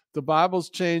 Lord. The Bible's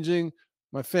changing.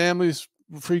 My family's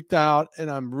freaked out, and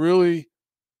I'm really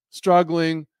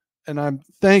struggling. And I'm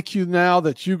thank you now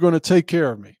that you're going to take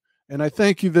care of me. And I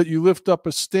thank you that you lift up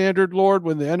a standard, Lord,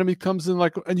 when the enemy comes in,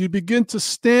 and you begin to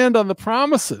stand on the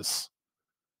promises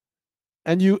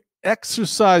and you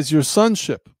exercise your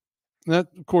sonship. And that,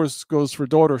 of course, goes for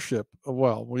daughtership.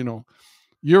 Well,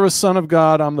 you're a son of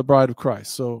God. I'm the bride of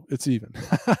Christ. So it's even.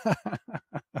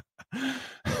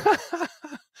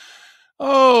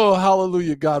 Oh,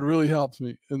 hallelujah. God really helped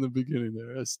me in the beginning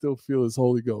there. I still feel his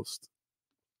Holy Ghost.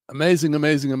 Amazing,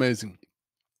 amazing, amazing.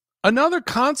 Another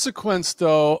consequence,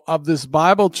 though, of this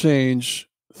Bible change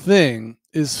thing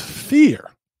is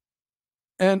fear.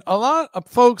 And a lot of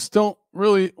folks don't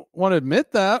really want to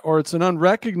admit that, or it's an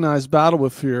unrecognized battle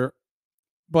with fear.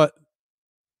 But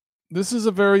this is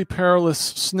a very perilous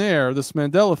snare, this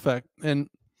Mandela effect. And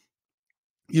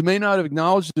you may not have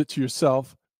acknowledged it to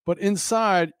yourself, but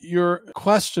inside you're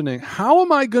questioning, how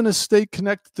am I going to stay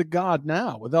connected to God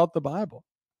now without the Bible?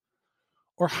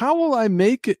 Or how will I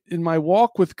make it in my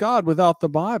walk with God without the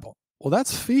Bible? Well,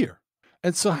 that's fear.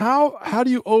 And so how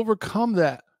do you overcome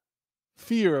that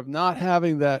fear of not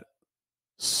having that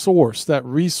source, that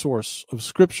resource of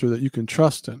Scripture that you can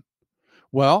trust in?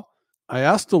 Well, I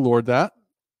asked the Lord that,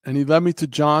 and he led me to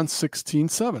John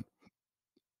 16:7.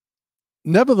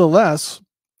 Nevertheless,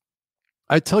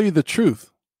 I tell you the truth.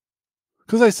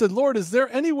 Because I said, Lord, is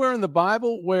there anywhere in the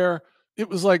Bible where it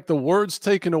was like the words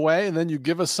taken away and then you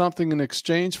give us something in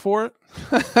exchange for it?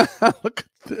 Look at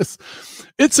this.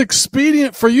 It's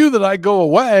expedient for you that I go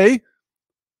away.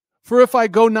 For if I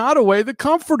go not away, the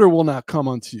Comforter will not come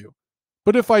unto you.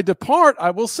 But if I depart,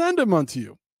 I will send him unto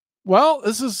you. Well,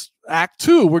 this is Act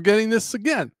 2. We're getting this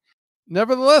again.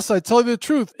 Nevertheless, I tell you the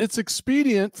truth. It's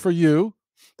expedient for you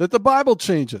that the Bible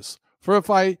changes. For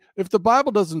if the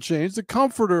Bible doesn't change, the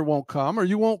Comforter won't come, or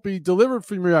you won't be delivered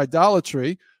from your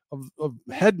idolatry of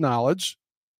head knowledge.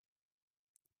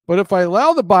 But if I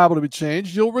allow the Bible to be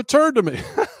changed, you'll return to me.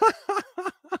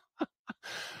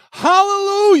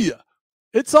 Hallelujah.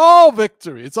 It's all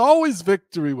victory. It's always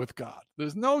victory with God.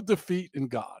 There's no defeat in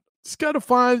God. Just got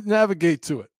to navigate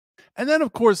to it. And then,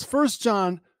 of course, 1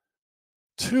 John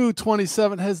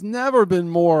 2:27 has never been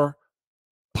more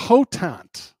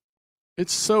potent.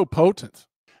 It's so potent.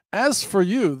 As for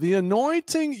you, the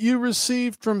anointing you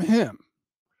received from him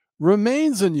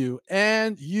remains in you,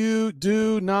 and you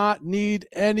do not need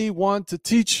anyone to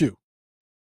teach you.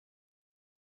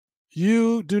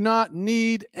 You do not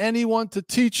need anyone to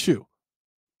teach you.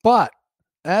 But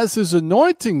as his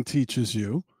anointing teaches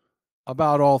you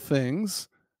about all things,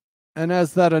 and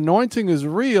as that anointing is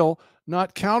real,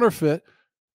 not counterfeit,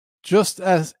 just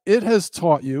as it has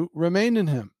taught you, remain in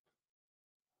him.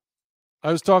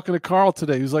 I was talking to Carl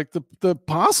today. He was like, the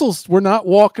apostles were not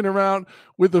walking around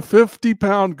with a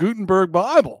 50-pound Gutenberg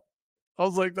Bible. I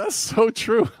was like, that's so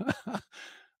true.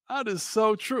 That is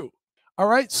so true. All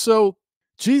right, so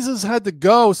Jesus had to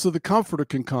go so the Comforter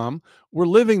can come. We're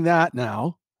living that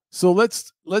now. So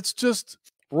let's just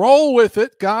roll with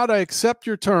it. God, I accept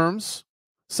your terms.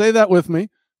 Say that with me.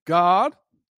 God,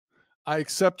 I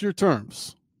accept your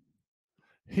terms.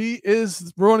 He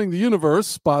is running the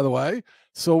universe, by the way.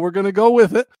 So we're going to go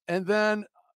with it. And then,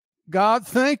 God,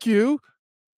 thank you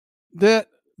that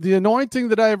the anointing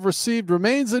that I have received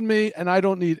remains in me, and I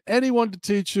don't need anyone to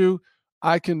teach you.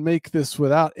 I can make this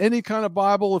without any kind of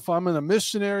Bible. If I'm in a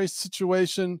missionary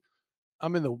situation,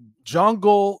 I'm in the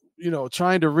jungle,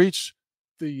 trying to reach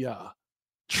the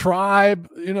tribe,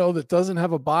 that doesn't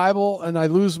have a Bible, and I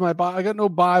lose my Bible. I got no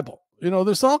Bible.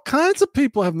 There's all kinds of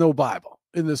people have no Bible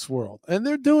in this world, and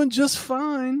they're doing just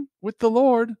fine with the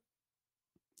Lord.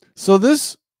 So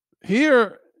this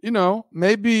here,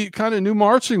 may be kind of new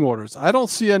marching orders. I don't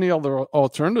see any other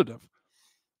alternative.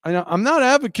 I'm not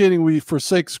advocating we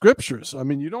forsake scriptures. I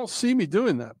mean, you don't see me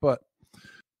doing that. But,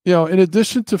 in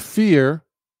addition to fear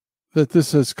that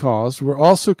this has caused, we're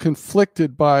also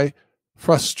conflicted by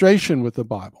frustration with the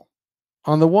Bible.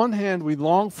 On the one hand, we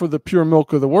long for the pure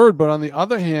milk of the word, but on the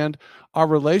other hand, our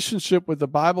relationship with the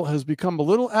Bible has become a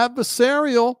little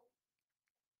adversarial.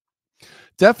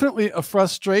 Definitely a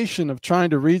frustration of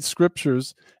trying to read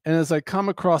scriptures, and as I come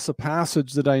across a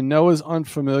passage that I know is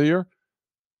unfamiliar,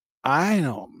 I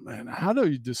know, man, how do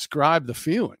you describe the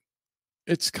feeling?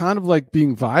 It's kind of like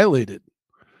being violated.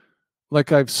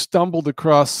 like I've stumbled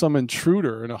across some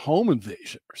intruder in a home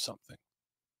invasion or something.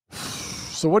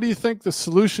 So what do you think the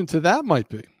solution to that might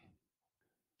be?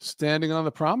 Standing on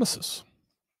the promises.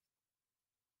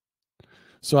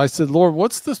 So I said, Lord,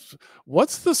 what's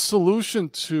the solution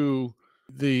to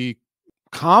the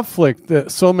conflict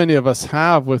that so many of us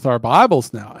have with our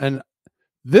Bibles now? And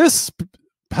this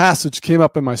passage came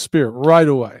up in my spirit right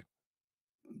away.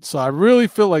 So I really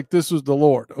feel like this was the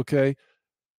Lord, okay?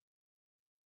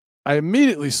 I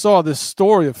immediately saw this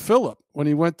story of Philip when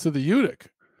he went to the eunuch.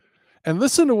 And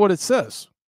listen to what it says.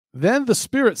 Then the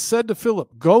Spirit said to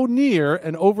Philip, go near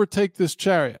and overtake this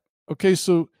chariot. Okay,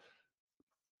 so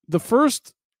the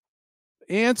first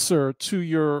answer to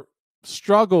your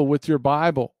struggle with your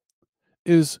Bible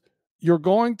is you're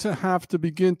going to have to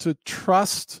begin to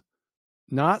trust,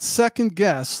 not second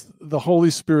guess, the Holy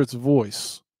Spirit's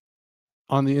voice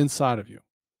on the inside of you.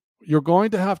 You're going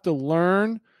to have to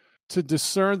learn to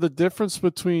discern the difference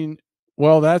between,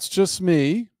 well, that's just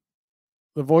me,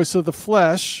 the voice of the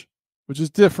flesh, which is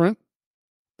different.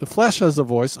 The flesh has a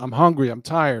voice. I'm hungry. I'm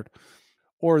tired.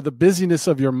 Or the busyness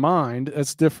of your mind.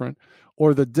 That's different.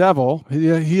 Or the devil.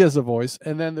 He has a voice.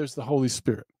 And then there's the Holy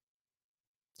Spirit.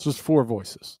 It's just 4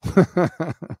 voices.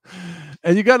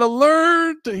 And you got to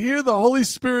learn to hear the Holy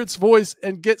Spirit's voice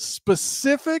and get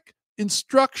specific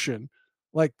instruction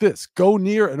like this. Go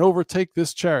near and overtake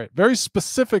this chariot. Very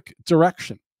specific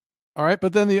direction. All right.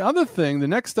 But then the other thing, the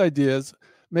next idea is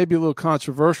maybe a little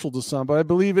controversial to some, but I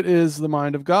believe it is the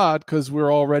mind of God because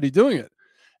we're already doing it.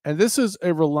 And this is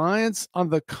a reliance on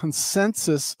the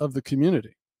consensus of the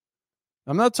community.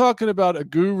 I'm not talking about a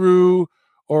guru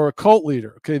or a cult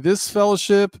leader. Okay, this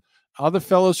fellowship, other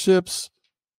fellowships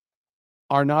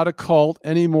are not a cult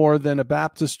any more than a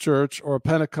Baptist church or a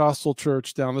Pentecostal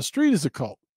church down the street is a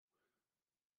cult.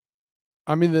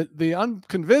 I mean, the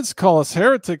unconvinced call us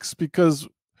heretics because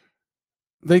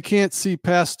they can't see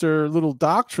past their little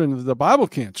doctrine that the Bible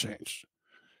can't change.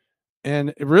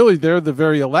 And really, they're the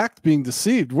very elect being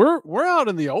deceived. We're out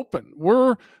in the open.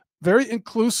 We're very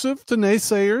inclusive to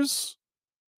naysayers.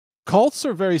 Cults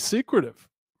are very secretive,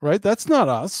 right? That's not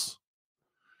us.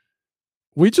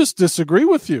 We just disagree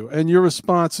with you. And your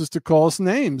response is to call us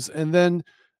names and then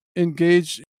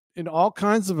engage in all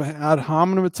kinds of ad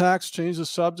hominem attacks, change the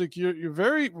subject. You're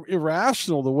very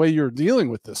irrational the way you're dealing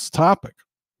with this topic.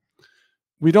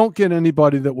 We don't get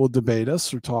anybody that will debate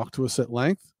us or talk to us at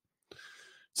length.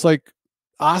 It's like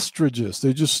ostriches.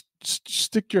 They just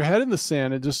stick your head in the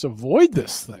sand and just avoid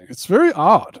this thing. It's very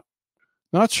odd.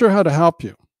 Not sure how to help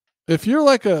you. If you're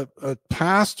like a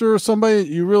pastor or somebody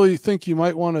you really think you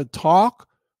might want to talk,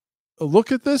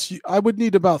 look at this, I would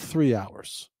need about 3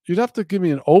 hours. You'd have to give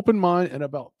me an open mind and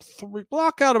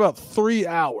block out about 3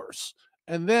 hours.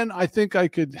 And then I think I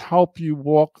could help you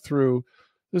walk through.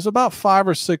 There's about 5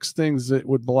 or 6 things that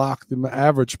would block the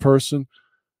average person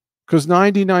because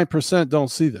 99%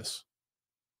 don't see this.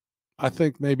 I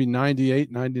think maybe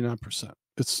 98, 99%.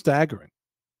 It's staggering.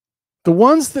 The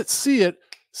ones that see it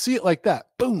like that.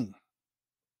 Boom.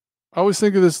 I always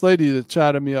think of this lady that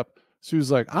chatted me up. She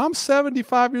was like, I'm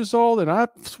 75 years old and I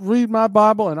read my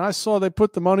Bible and I saw they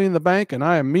put the money in the bank and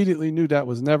I immediately knew that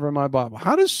was never in my Bible.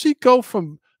 How does she go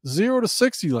from 0 to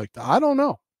 60 like that? I don't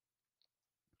know.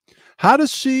 How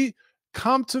does she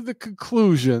come to the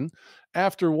conclusion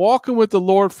after walking with the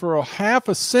Lord for a half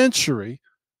a century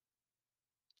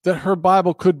that her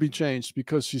Bible could be changed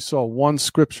because she saw one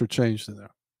scripture changed in there?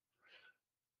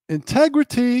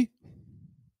 Integrity,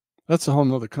 that's a whole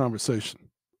nother conversation.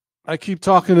 I keep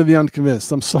talking to the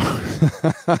unconvinced. I'm sorry.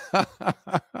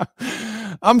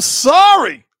 I'm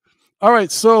sorry. All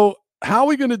right. So how are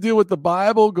we going to deal with the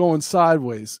Bible going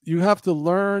sideways? You have to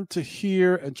learn to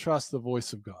hear and trust the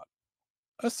voice of God.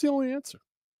 That's the only answer.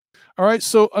 All right.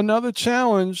 So another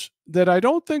challenge that I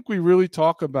don't think we really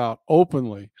talk about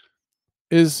openly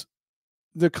is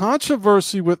the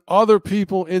controversy with other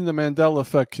people in the Mandela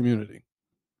Effect community.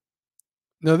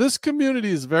 Now, this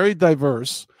community is very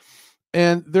diverse.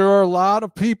 And there are a lot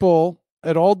of people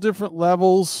at all different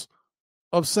levels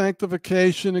of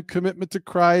sanctification and commitment to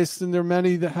Christ. And there are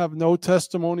many that have no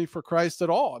testimony for Christ at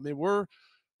all. I mean, we're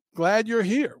glad you're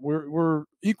here. We're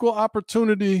equal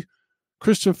opportunity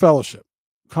Christian fellowship.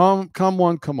 Come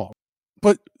one, come all.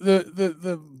 But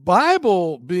the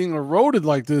Bible being eroded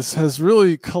like this has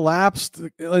really collapsed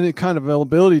any kind of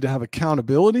ability to have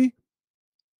accountability,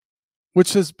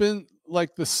 which has been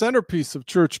like the centerpiece of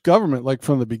church government, like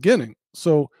from the beginning.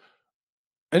 So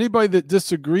anybody that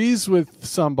disagrees with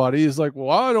somebody is like, well,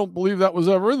 I don't believe that was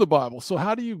ever in the Bible. So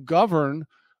how do you govern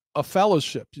a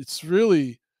fellowship? It's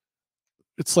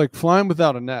like flying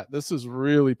without a net. This is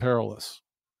really perilous.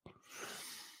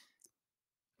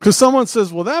 Because someone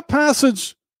says, well, that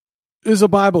passage is a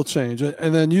Bible change.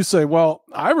 And then you say, well,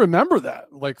 I remember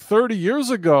that like 30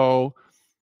 years ago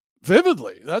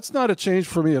vividly. That's not a change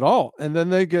for me at all. And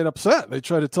then they get upset. They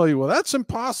try to tell you, well, that's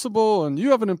impossible. And you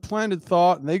have an implanted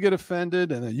thought, and they get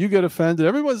offended, and then you get offended.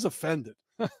 Everybody's offended.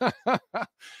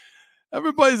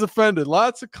 Everybody's offended.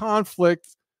 Lots of conflict,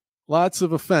 lots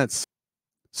of offense.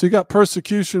 So you got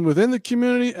persecution within the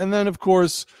community, and then, of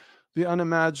course, the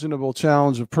unimaginable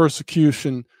challenge of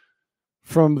persecution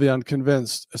from the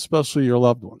unconvinced, especially your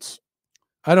loved ones.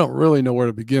 I don't really know where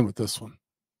to begin with this one.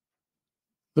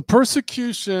 The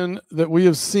persecution that we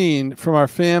have seen from our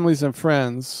families and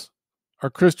friends, our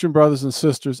Christian brothers and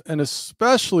sisters, and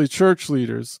especially church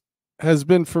leaders, has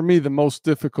been for me the most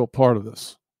difficult part of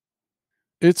this.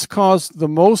 It's caused the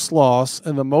most loss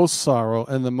and the most sorrow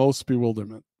and the most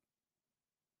bewilderment.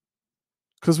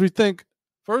 Because we think,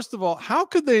 first of all, how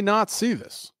could they not see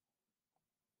this?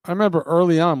 I remember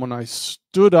early on when I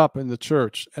stood up in the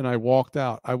church and I walked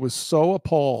out, I was so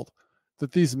appalled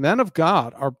that these men of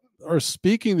God are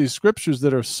speaking these scriptures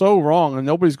that are so wrong, and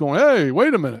nobody's going, hey,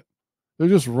 wait a minute. They're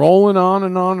just rolling on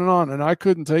and on and on, and I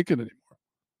couldn't take it anymore.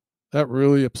 That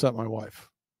really upset my wife.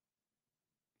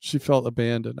 She felt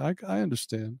abandoned. I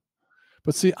understand.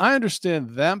 But see, I understand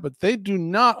them, but they do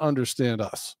not understand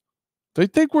us. They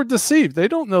think we're deceived. They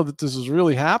don't know that this is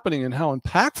really happening and how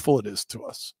impactful it is to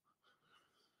us.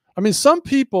 I mean, some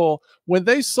people, when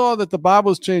they saw that the Bible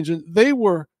was changing, they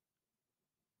were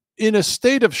in a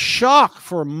state of shock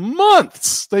for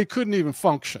months. They couldn't even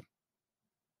function.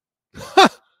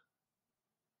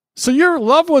 So your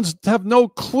loved ones have no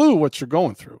clue what you're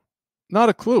going through. Not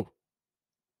a clue.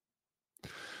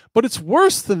 But it's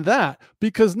worse than that,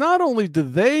 because not only do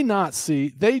they not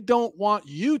see, they don't want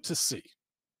you to see.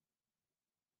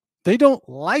 They don't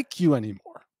like you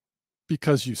anymore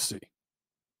because you see.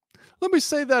 Let me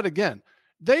say that again.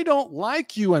 They don't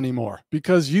like you anymore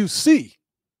because you see.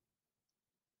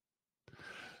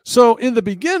 So in the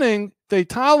beginning, they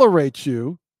tolerate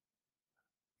you,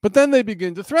 but then they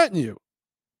begin to threaten you.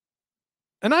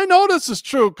 And I know this is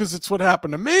true because it's what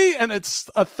happened to me, and it's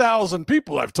 1,000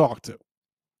 people I've talked to.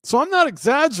 So I'm not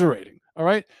exaggerating, all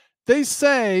right? They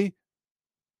say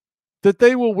that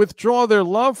they will withdraw their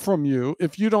love from you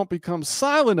if you don't become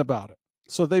silent about it.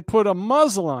 So they put a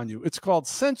muzzle on you. It's called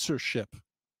censorship.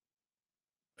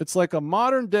 It's like a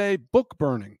modern day book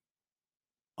burning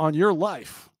on your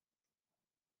life.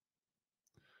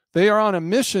 They are on a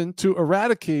mission to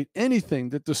eradicate anything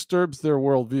that disturbs their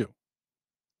worldview.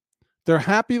 Their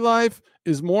happy life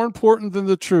is more important than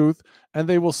the truth, and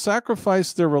they will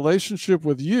sacrifice their relationship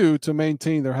with you to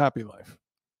maintain their happy life.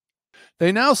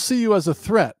 They now see you as a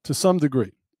threat to some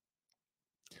degree.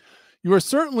 You are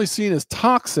certainly seen as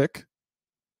toxic,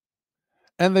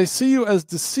 and they see you as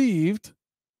deceived,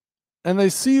 and they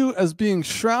see you as being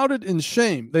shrouded in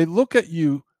shame. They look at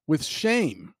you with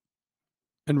shame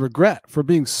and regret for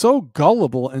being so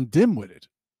gullible and dim-witted.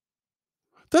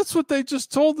 That's what they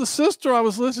just told the sister I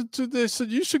was listening to. They said,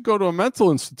 you should go to a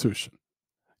mental institution.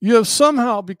 You have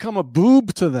somehow become a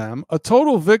boob to them, a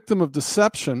total victim of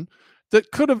deception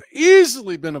that could have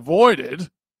easily been avoided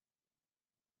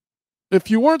if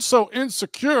you weren't so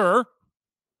insecure,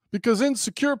 because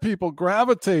insecure people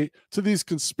gravitate to these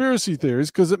conspiracy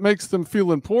theories because it makes them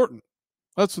feel important.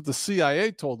 That's what the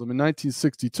CIA told them in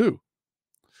 1962.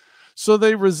 So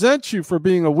they resent you for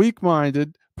being a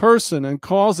weak-minded person and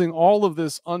causing all of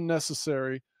this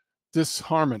unnecessary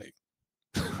disharmony.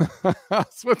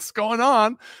 That's what's going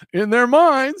on in their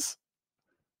minds.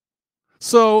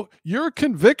 So your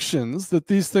convictions that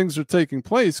these things are taking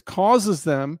place causes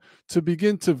them to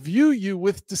begin to view you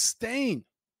with disdain.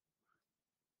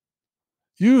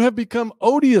 You have become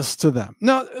odious to them.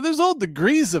 Now, there's all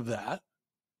degrees of that,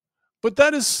 but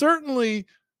that is certainly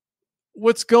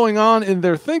what's going on in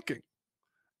their thinking.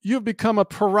 You've become a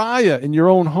pariah in your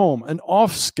own home, an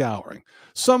offscouring,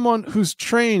 someone whose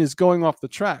train is going off the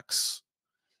tracks.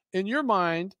 In their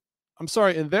mind,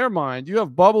 you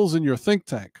have bubbles in your think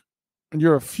tank, and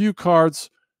you're a few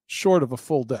cards short of a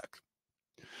full deck.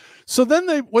 So then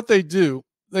what they do,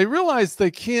 they realize they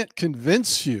can't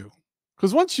convince you,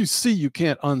 because once you see, you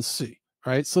can't unsee,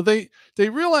 right? So they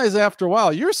realize after a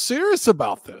while, you're serious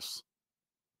about this.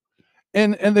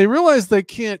 And they realize they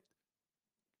can't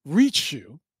reach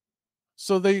you.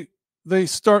 So they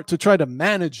start to try to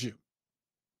manage you.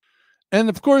 And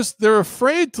of course, they're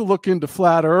afraid to look into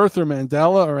flat earth or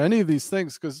Mandela or any of these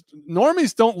things because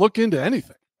normies don't look into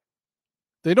anything.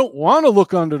 They don't want to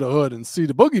look under the hood and see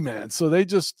the boogeyman. So they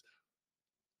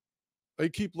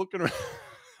keep looking around.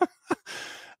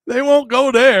 They won't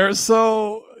go there.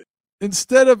 So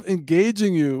instead of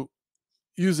engaging you,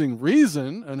 using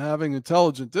reason and having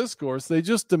intelligent discourse. They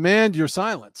just demand your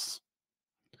silence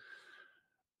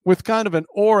with kind of an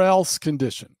or else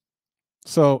condition.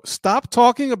 So stop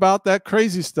talking about that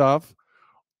crazy stuff,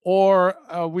 or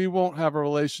we won't have a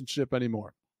relationship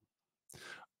anymore.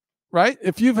 Right?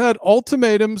 If you've had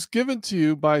ultimatums given to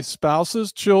you by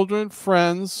spouses, children,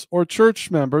 friends, or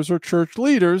church members or church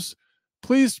leaders,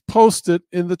 please post it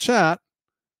in the chat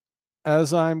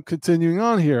as I'm continuing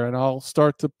on here, and I'll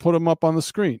start to put them up on the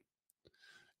screen.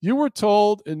 You were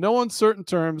told in no uncertain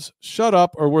terms, shut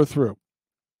up or we're through.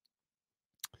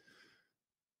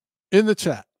 In the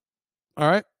chat. All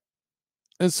right?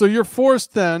 And so you're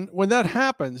forced then, when that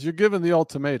happens, you're given the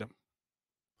ultimatum.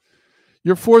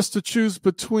 You're forced to choose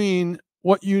between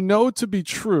what you know to be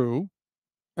true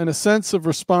and a sense of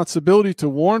responsibility to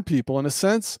warn people and a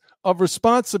sense of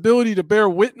responsibility to bear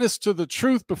witness to the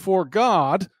truth before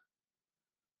God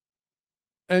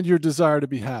and your desire to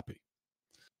be happy.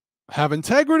 Have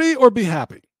integrity or be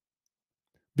happy.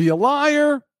 Be a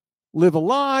liar, live a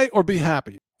lie, or be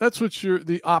happy. That's what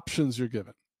the options you're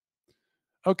given.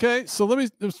 Okay, so let me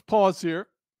just pause here.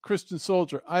 Christian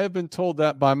soldier, I have been told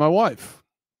that by my wife.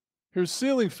 Here's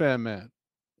Ceiling Fan Man.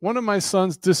 One of my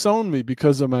sons disowned me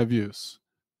because of my views.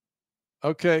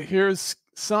 Okay, here's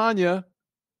Sonia.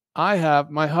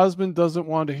 My husband doesn't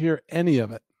want to hear any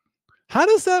of it. How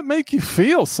does that make you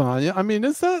feel, Sonia? I mean,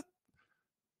 is that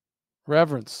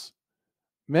reverence?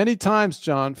 Many times,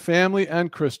 John, family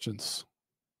and Christians.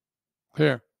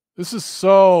 Here, this is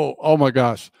so, oh my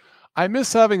gosh. I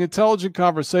miss having intelligent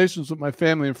conversations with my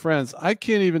family and friends. I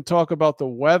can't even talk about the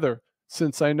weather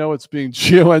since I know it's being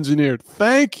geoengineered.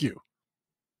 Thank you.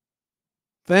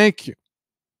 Thank you.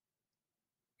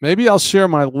 Maybe I'll share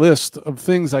my list of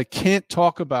things I can't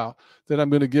talk about that I'm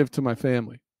going to give to my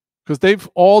family. Because they've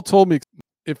all told me,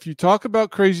 if you talk about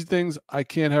crazy things, I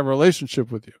can't have a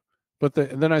relationship with you. But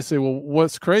then I say, well,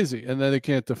 what's crazy? And then they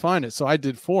can't define it. So I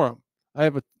did for them. I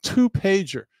have a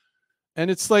 2-pager.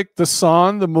 And it's like the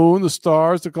sun, the moon, the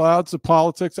stars, the clouds, the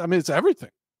politics. I mean, it's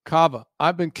everything. Kava,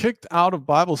 I've been kicked out of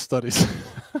Bible studies.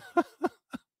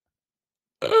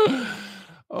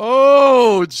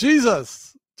 Oh,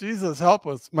 Jesus. Jesus, help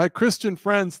us. My Christian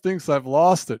friends thinks I've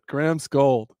lost it. Graham's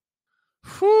gold.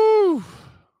 Whew.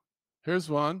 Here's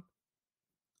one.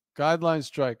 Guideline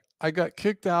strike. I got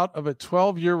kicked out of a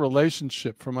 12-year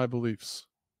relationship for my beliefs.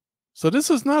 So this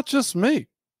is not just me.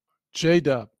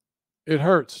 J-Dub. It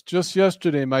hurts. Just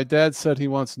yesterday, my dad said he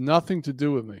wants nothing to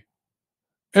do with me.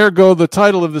 Ergo, the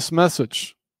title of this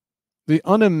message, The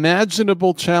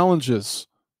Unimaginable Challenges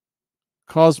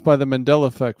Caused by the Mandela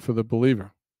Effect for the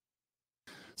Believer.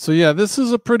 So yeah, this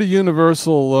is a pretty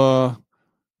universal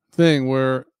thing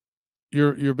where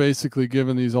you're basically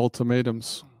given these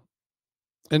ultimatums.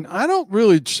 And I don't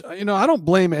really, I don't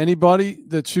blame anybody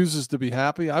that chooses to be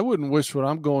happy. I wouldn't wish what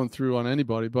I'm going through on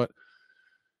anybody, but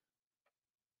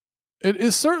it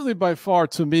is certainly by far,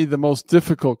 to me, the most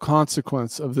difficult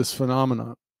consequence of this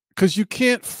phenomenon, because you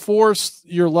can't force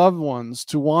your loved ones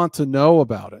to want to know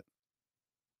about it.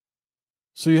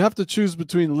 So you have to choose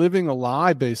between living a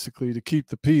lie, basically, to keep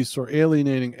the peace, or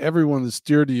alienating everyone that's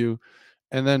dear to you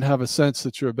and then have a sense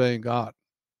that you're obeying God.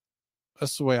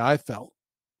 That's the way I felt.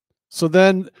 So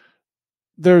then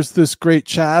there's this great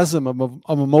chasm of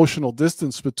emotional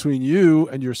distance between you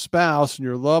and your spouse and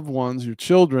your loved ones, your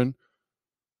children.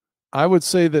 I would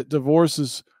say that divorce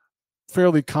is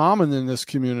fairly common in this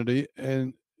community,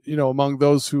 and among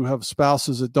those who have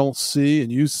spouses that don't see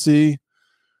and you see,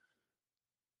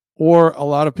 or a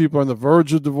lot of people are on the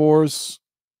verge of divorce.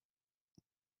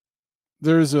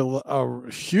 There's a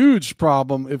huge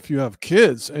problem if you have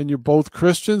kids and you're both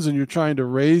Christians and you're trying to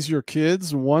raise your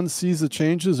kids, and one sees the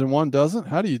changes and one doesn't.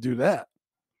 How do you do that?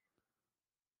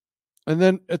 And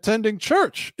then attending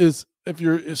church is, if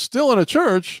you're still in a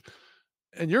church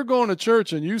and you're going to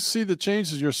church and you see the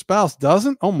changes your spouse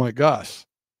doesn't, oh my gosh.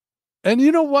 And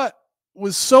you know what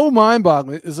was so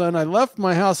mind-boggling is when I left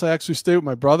my house, I actually stayed with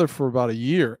my brother for about a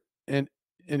year.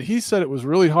 And he said it was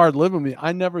really hard living with me.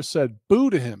 I never said boo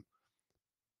to him.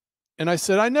 And I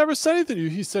said, I never said anything to you.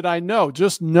 He said, I know.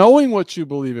 Just knowing what you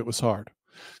believe, it was hard.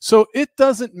 So it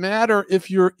doesn't matter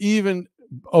if you're even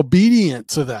obedient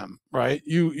to them, right?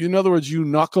 You, in other words, you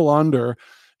knuckle under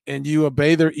and you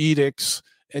obey their edicts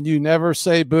and you never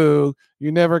say boo.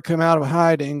 You never come out of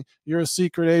hiding. You're a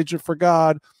secret agent for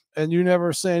God, and you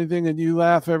never say anything, and you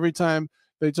laugh every time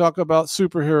they talk about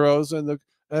superheroes and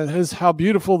how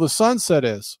beautiful the sunset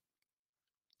is,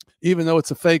 even though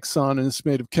it's a fake sun and it's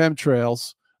made of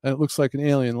chemtrails. And it looks like an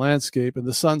alien landscape, and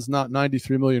the sun's not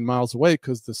 93 million miles away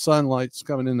because the sunlight's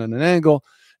coming in at an angle,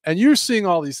 and you're seeing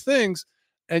all these things,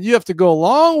 and you have to go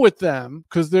along with them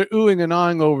because they're oohing and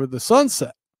ahhing over the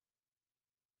sunset.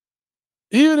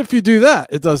 Even if you do that,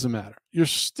 it doesn't matter. You're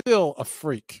still a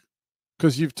freak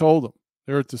because you've told them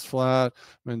the earth is flat,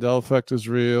 Mandela effect is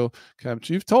real.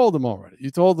 You've told them already.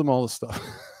 You told them all the stuff.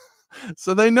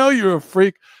 So they know you're a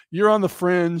freak. You're on the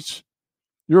fringe.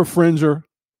 You're a fringer.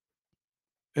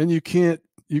 And you can't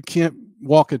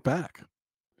walk it back.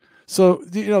 So,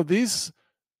 these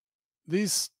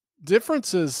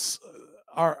differences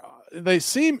they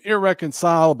seem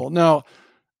irreconcilable. Now,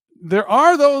 there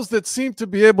are those that seem to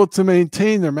be able to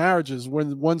maintain their marriages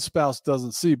when one spouse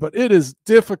doesn't see, but it is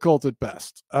difficult at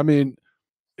best. I mean,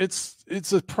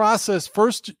 it's a process.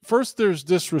 First there's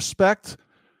disrespect,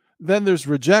 then there's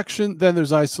rejection, then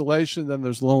there's isolation, then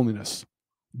there's loneliness.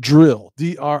 Drill,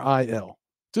 D-R-I-L.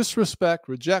 Disrespect,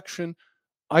 rejection,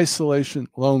 isolation,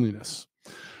 loneliness,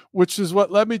 which is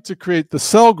what led me to create the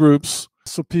cell groups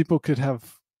so people could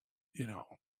have,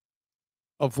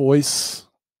 a voice.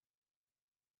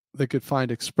 They could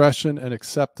find expression and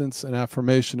acceptance and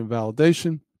affirmation and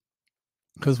validation,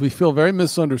 because we feel very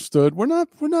misunderstood. We're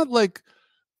not like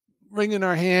wringing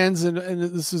our hands and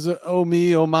this is a oh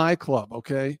me, oh my club.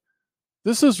 Okay.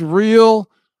 This is real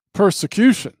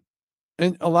persecution.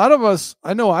 And a lot of us,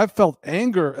 I know I've felt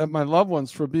anger at my loved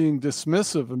ones for being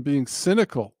dismissive and being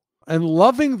cynical and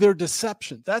loving their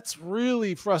deception. That's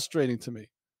really frustrating to me.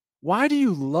 Why do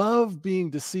you love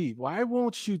being deceived? Why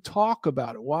won't you talk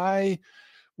about it? Why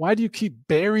do you keep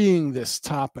burying this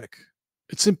topic?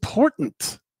 It's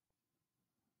important.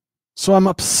 So I'm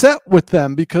upset with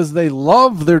them because they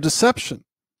love their deception.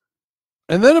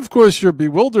 And then, of course, you're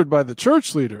bewildered by the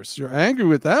church leaders. You're angry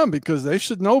with them because they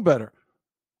should know better.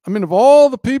 I mean, of all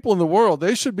the people in the world,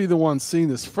 they should be the ones seeing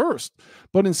this first.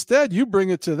 But instead, you bring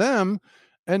it to them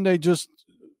and they just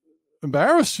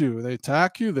embarrass you. They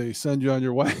attack you. They send you on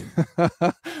your way.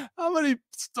 How many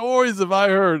stories have I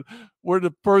heard where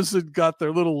the person got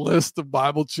their little list of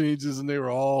Bible changes and they were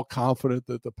all confident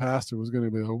that the pastor was going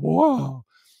to be like, whoa,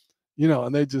 and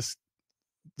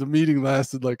the meeting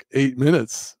lasted like 8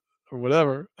 minutes or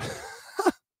whatever.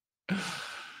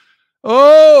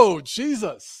 Oh,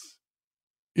 Jesus.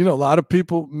 A lot of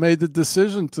people made the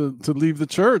decision to leave the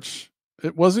church.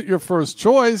 It wasn't your first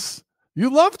choice. You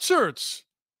love church.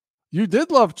 You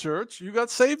did love church. You got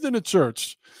saved in a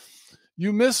church.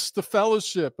 You missed the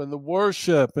fellowship and the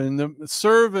worship and the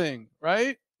serving,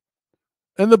 right?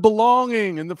 And the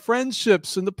belonging and the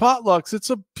friendships and the potlucks. It's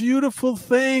a beautiful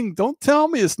thing. Don't tell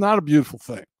me it's not a beautiful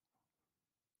thing.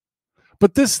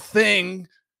 But this thing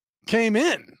came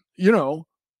in,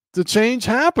 the change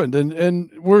happened and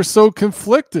we're so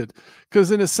conflicted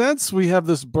because in a sense we have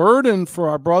this burden for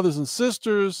our brothers and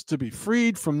sisters to be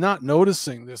freed from not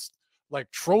noticing this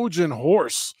like Trojan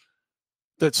horse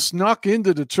that snuck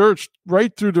into the church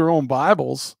right through their own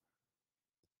Bibles.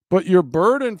 But your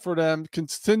burden for them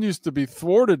continues to be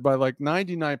thwarted by like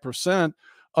 99%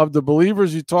 of the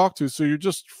believers you talk to. So you're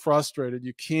just frustrated.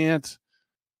 You can't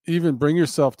even bring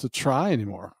yourself to try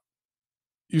anymore.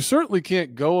 You certainly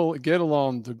can't get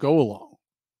along to go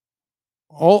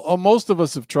along. Most of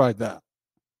us have tried that.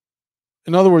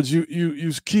 In other words,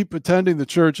 you keep attending the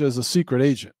church as a secret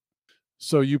agent.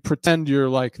 So you pretend you're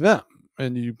like them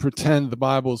and you pretend the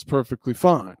Bible is perfectly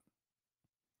fine.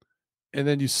 And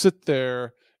then you sit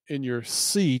there in your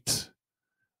seat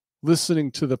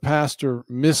listening to the pastor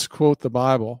misquote the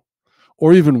Bible,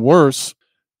 or even worse,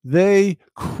 they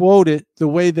quote it the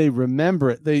way they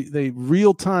remember it. They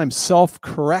real-time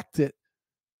self-correct it,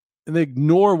 and they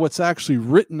ignore what's actually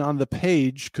written on the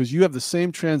page because you have the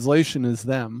same translation as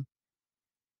them.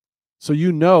 So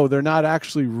they're not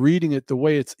actually reading it the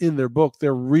way it's in their book.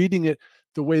 They're reading it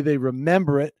the way they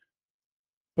remember it,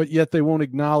 but yet they won't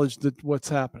acknowledge what's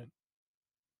happening.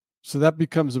 So that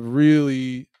becomes a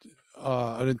really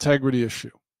an integrity issue.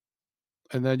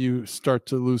 And then you start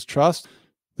to lose trust.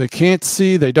 They can't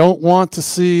see, they don't want to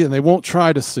see, and they won't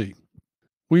try to see.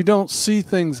 We don't see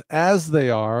things as they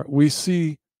are. We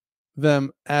see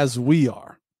them as we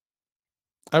are.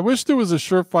 I wish there was a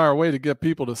surefire way to get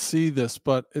people to see this,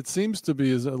 but it seems to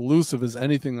be as elusive as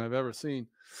anything I've ever seen.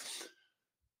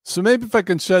 So maybe if I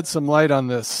can shed some light on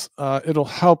this, it'll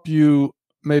help you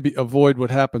maybe avoid what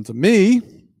happened to me.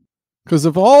 Because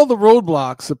of all the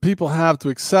roadblocks that people have to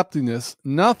accepting this,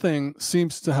 nothing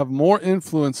seems to have more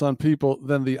influence on people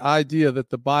than the idea that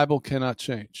the Bible cannot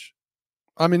change.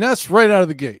 I mean, that's right out of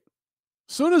the gate.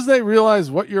 As soon as they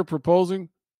realize what you're proposing,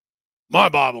 my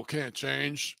Bible can't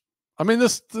change. I mean,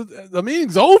 the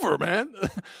meeting's over, man.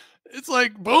 It's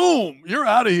like, boom, you're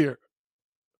out of here.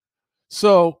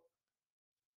 So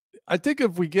I think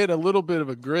if we get a little bit of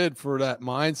a grid for that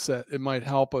mindset, it might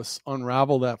help us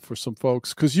unravel that for some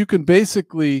folks, because you can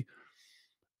basically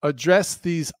address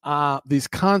these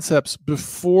concepts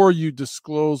before you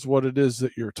disclose what it is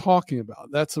that you're talking about.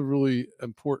 That's a really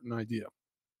important idea.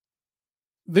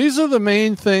 These are the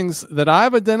main things that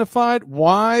I've identified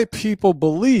why people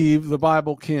believe the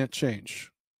Bible can't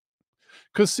change.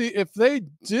 Because, see, if they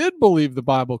did believe the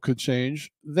Bible could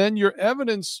change, then your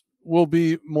evidence will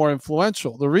be more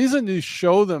influential. The reason you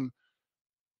show them,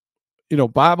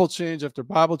 Bible change after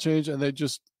Bible change, and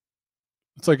it's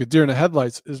like a deer in the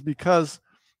headlights, is because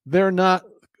they're not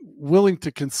willing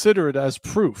to consider it as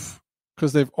proof,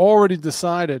 because they've already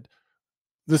decided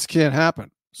this can't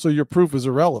happen. So your proof is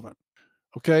irrelevant.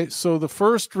 Okay, so the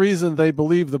first reason they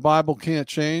believe the Bible can't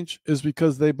change is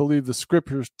because they believe the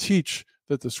scriptures teach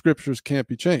that the scriptures can't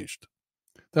be changed.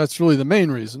 That's really the main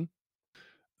reason.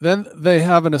 Then they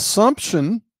have an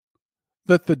assumption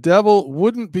that the devil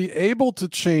wouldn't be able to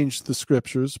change the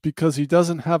scriptures because he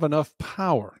doesn't have enough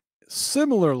power.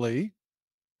 Similarly,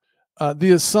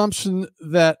 the assumption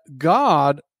that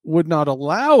God would not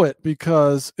allow it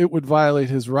because it would violate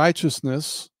his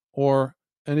righteousness or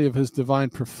any of his divine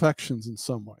perfections in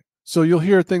some way. So you'll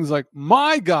hear things like,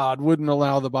 my God wouldn't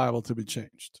allow the Bible to be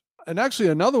changed. And actually,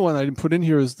 another one I didn't put in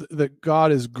here is that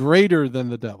God is greater than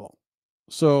the devil.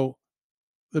 So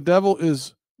the devil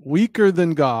is weaker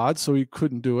than God, so he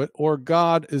couldn't do it, or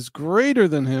God is greater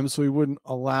than him, so he wouldn't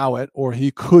allow it, or he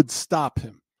could stop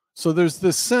him. So there's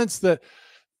this sense that,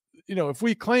 if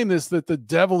we claim this, that the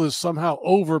devil is somehow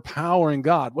overpowering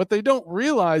God, what they don't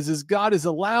realize is God is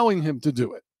allowing him to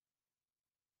do it.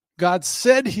 God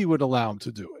said he would allow him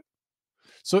to do it.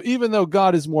 So even though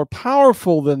God is more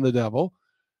powerful than the devil,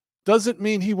 doesn't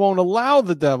mean he won't allow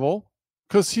the devil,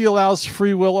 because he allows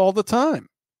free will all the time.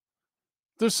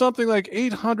 There's something like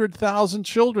 800,000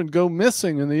 children go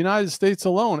missing in the United States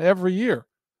alone every year.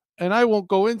 And I won't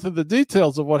go into the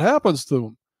details of what happens to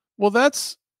them. Well,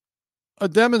 that's a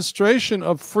demonstration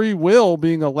of free will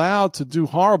being allowed to do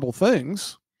horrible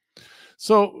things.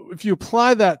 So if you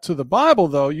apply that to the Bible,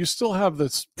 though, you still have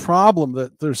this problem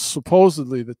that there's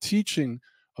supposedly the teaching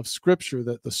of Scripture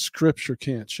that the Scripture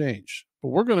can't change. But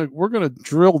we're gonna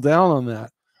drill down on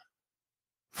that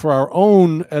for our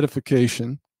own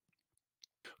edification.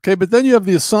 Okay, but then you have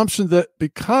the assumption that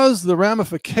because the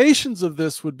ramifications of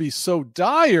this would be so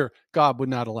dire, God would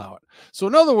not allow it. So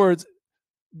in other words,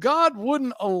 God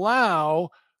wouldn't allow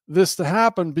this to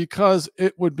happen because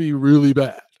it would be really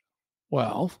bad.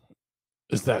 Well,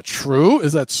 is that true?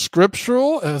 Is that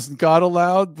scriptural? Has God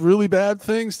allowed really bad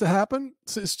things to happen?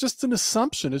 It's just an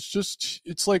assumption.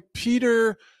 It's like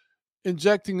Peter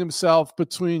injecting himself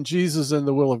between Jesus and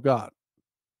the will of God.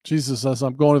 Jesus says,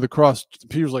 I'm going to the cross.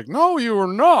 Peter's like, no, you are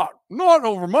not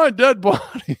over my dead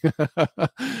body.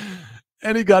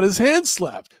 And he got his hand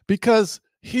slapped because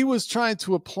he was trying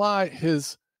to apply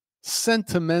his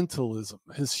sentimentalism,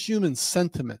 his human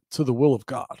sentiment, to the will of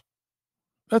God.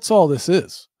 That's all this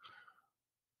is.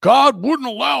 God wouldn't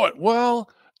allow it. Well,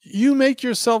 you make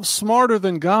yourself smarter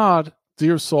than God,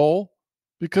 dear soul,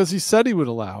 because he said he would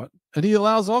allow it, and he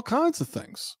allows all kinds of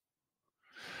things.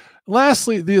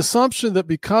 Lastly, the assumption that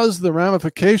because the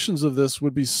ramifications of this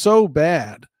would be so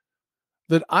bad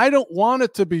that I don't want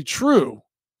it to be true,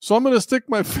 so I'm going to stick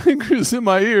my fingers in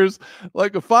my ears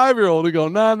like a 5-year-old and go,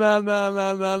 nah.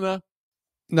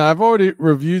 Now, I've already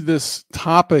reviewed this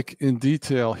topic in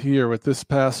detail here with this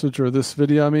passage or this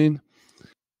video, and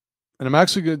I'm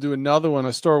actually going to do another one.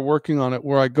 I started working on it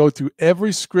where I go through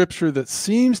every scripture that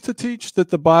seems to teach that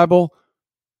the Bible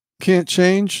can't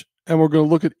change, and we're going to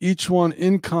look at each one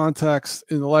in context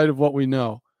in the light of what we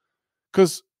know.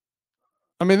 Because,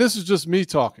 this is just me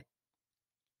talking.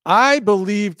 I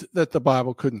believed that the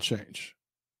Bible couldn't change.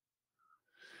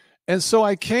 And so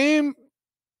I came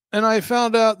and I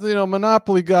found out,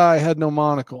 Monopoly Guy had no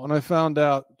monocle. And I found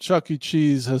out Chuck E.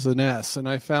 Cheese has an S. And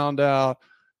I found out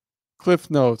Cliff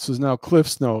Notes is now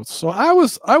Cliff's Notes. So I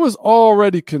was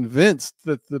already convinced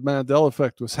that the Mandela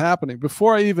effect was happening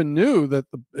before I even knew that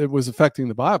it was affecting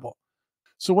the Bible.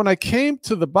 So when I came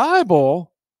to the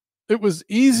Bible, it was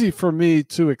easy for me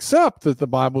to accept that the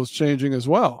Bible was changing as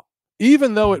well,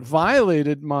 even though it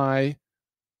violated my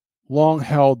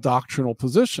long-held doctrinal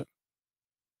position.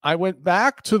 I went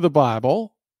back to the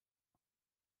Bible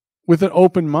with an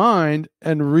open mind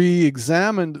and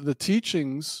re-examined the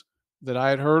teachings that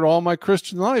I had heard all my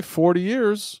Christian life, 40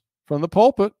 years from the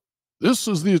pulpit. This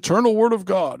is the eternal word of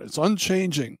God. It's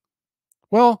unchanging.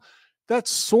 Well,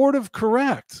 that's sort of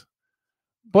correct,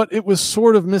 but it was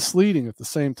sort of misleading at the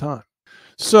same time.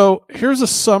 So here's a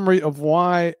summary of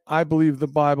why I believe the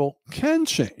Bible can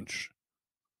change.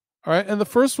 All right. And the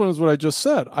first one is what I just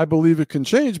said. I believe it can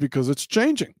change because it's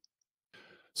changing.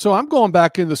 So I'm going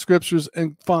back in the scriptures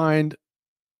and find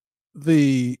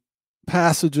the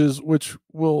passages which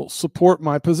will support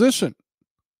my position.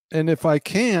 And if I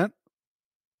can't,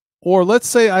 or let's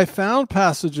say I found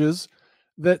passages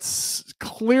that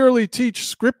clearly teach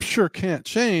scripture can't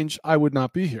change, I would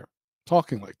not be here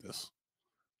talking like this.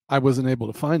 I wasn't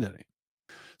able to find any.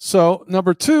 So,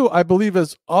 number two, I believe,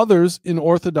 as others in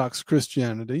Orthodox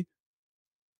Christianity,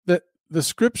 that the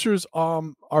scriptures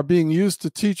are being used to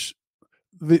teach,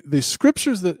 the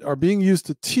scriptures that are being used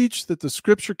to teach that the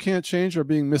scripture can't change are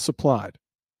being misapplied.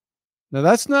 Now,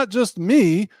 that's not just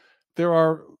me. There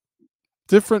are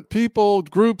different people,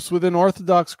 groups within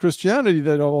Orthodox Christianity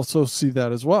that also see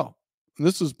that as well. And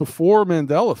this is before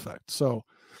Mandela effect. So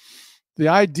the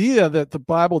idea that the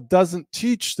Bible doesn't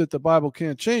teach that the Bible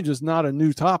can't change is not a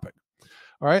new topic.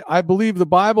 All right. I believe the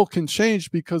Bible can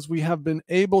change because we have been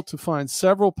able to find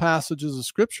several passages of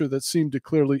scripture that seem to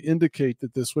clearly indicate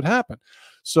that this would happen.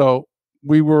 So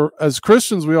we were, as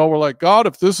Christians, we all were like, God,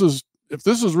 if this is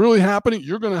really happening,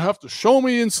 you're going to have to show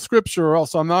me in scripture or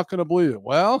else I'm not going to believe it.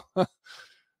 Well,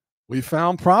 we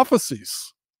found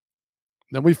prophecies.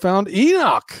 Then we found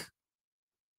Enoch.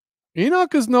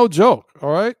 Enoch is no joke,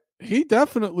 all right? He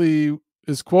definitely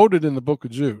is quoted in the book of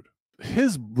Jude.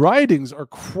 His writings are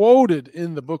quoted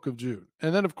in the book of Jude.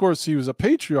 And then, of course, he was a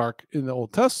patriarch in the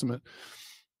Old Testament.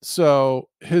 So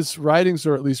his writings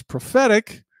are at least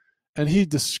prophetic, and he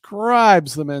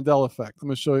describes the Mandela effect. I'm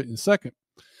going to show you in a second.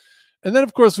 And then,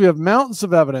 of course, we have mountains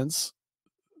of evidence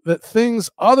that things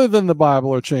other than the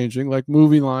Bible are changing, like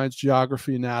movie lines,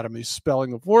 geography, anatomy,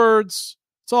 spelling of words.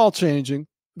 It's all changing.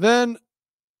 Then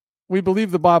we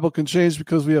believe the Bible can change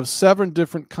because we have 7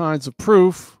 different kinds of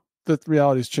proof that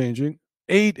reality is changing,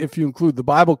 8 if you include the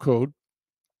Bible code.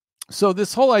 So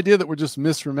this whole idea that we're just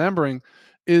misremembering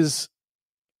is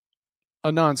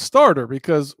a non-starter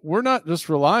because we're not just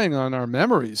relying on our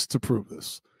memories to prove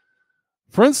this.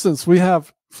 For instance, we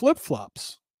have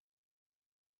flip-flops.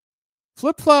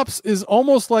 Flip-flops is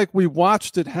almost like we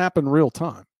watched it happen real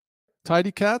time.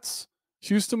 Tidy Cats,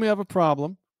 Houston, we have a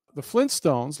problem. The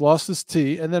Flintstones lost its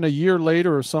T, and then a year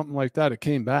later or something like that, it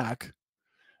came back.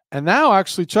 And now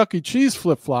actually Chuck E. Cheese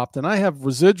flip-flopped, and I have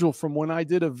residual from when I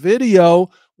did a video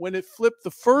when it flipped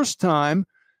the first time,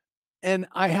 and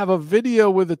I have a video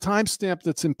with a timestamp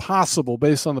that's impossible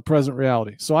based on the present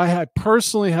reality. So I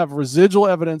personally have residual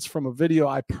evidence from a video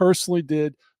I personally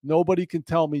did. Nobody can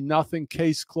tell me nothing.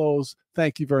 Case closed.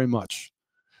 Thank you very much.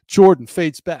 Jordan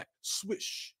fades back.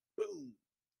 Swish. Boom.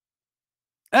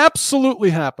 Absolutely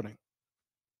happening.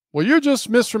 Well, you're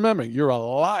just misremembering. You're a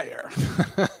liar.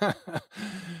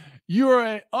 You are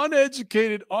an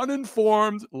uneducated,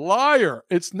 uninformed liar.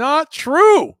 It's not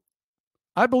true.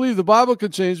 I believe the Bible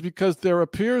can change because there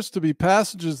appears to be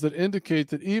passages that indicate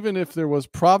that even if there was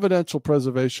providential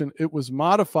preservation, it was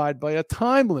modified by a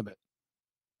time limit.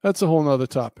 That's a whole nother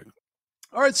topic.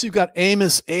 All right, so you've got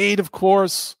Amos 8, of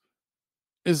course,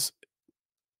 is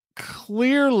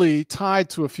clearly tied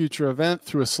to a future event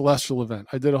through a celestial event.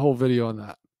 I did a whole video on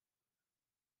that.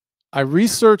 I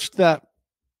researched that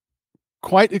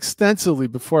quite extensively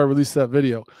before I released that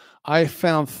video. I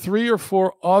found 3 or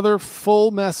 4 other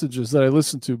full messages that I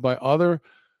listened to by other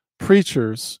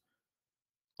preachers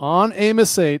on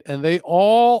Amos 8, and they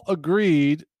all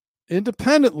agreed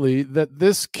independently that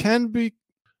this can be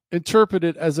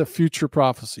interpreted as a future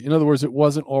prophecy. In other words, it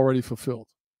wasn't already fulfilled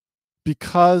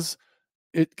because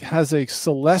it has a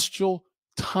celestial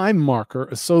time marker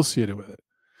associated with it.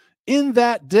 In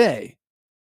that day,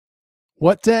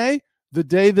 what day? The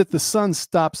day that the sun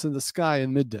stops in the sky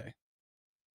in midday.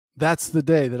 That's the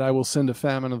day that I will send a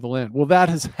famine of the land. Well, that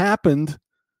has happened.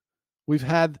 We've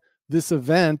had this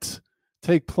event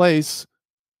take place.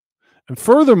 And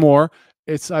furthermore,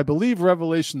 it's, I believe,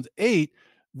 Revelation 8,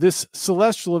 this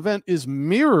celestial event is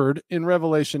mirrored in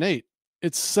Revelation 8.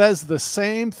 It says the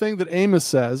same thing that Amos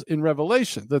says in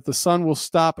Revelation, that the sun will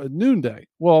stop at noonday.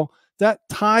 Well, that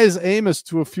ties Amos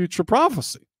to a future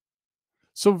prophecy.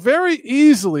 So very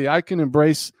easily I can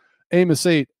embrace Amos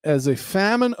 8 as a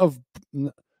famine of,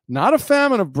 not a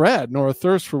famine of bread nor a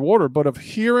thirst for water, but of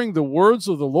hearing the words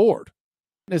of the Lord.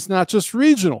 It's not just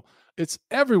regional, it's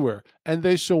everywhere. And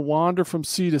they shall wander from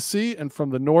sea to sea and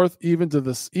from the north even to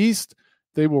the east.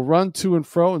 They will run to and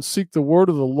fro and seek the word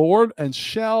of the Lord and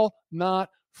shall not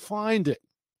find it.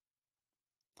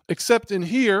 Except in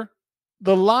here,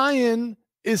 the lion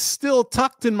is still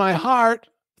tucked in my heart.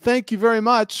 Thank you very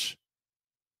much.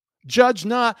 Judge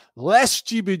not,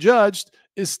 lest ye be judged,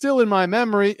 is still in my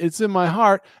memory. It's in my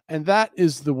heart. And that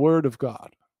is the word of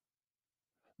God.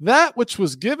 That which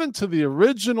was given to the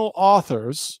original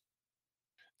authors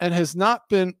and has not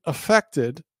been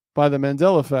affected by the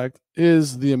Mandela effect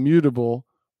is the immutable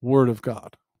Word of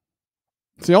God.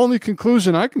 It's the only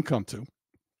conclusion I can come to.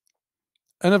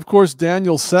 And of course,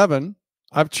 Daniel 7,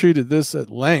 I've treated this at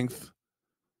length.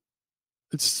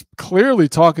 It's clearly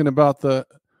talking about the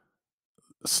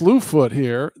slewfoot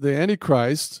here, the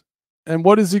Antichrist. And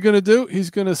what is he going to do? He's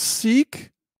going to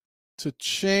seek to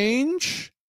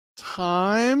change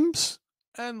times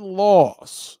and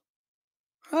laws.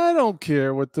 I don't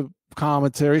care what the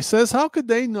commentary says. How could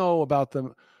they know about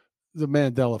the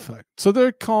Mandela effect? So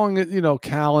they're calling it,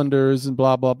 calendars and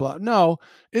blah, blah, blah. No,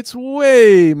 it's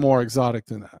way more exotic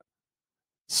than that.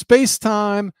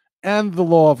 Space-time and the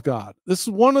law of God. This is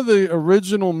one of the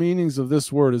original meanings of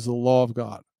this word, is the law of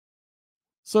God.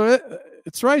 So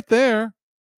it's right there.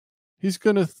 He's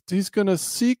gonna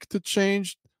seek to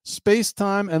change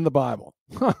space-time and the Bible.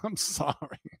 I'm sorry,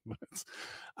 but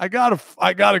I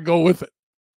gotta go with it,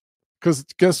 because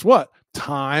guess what?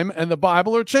 Time and the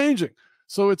Bible are changing,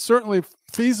 so it's certainly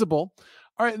feasible.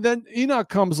 All right, then Enoch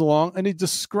comes along and he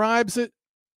describes it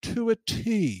to a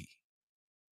T.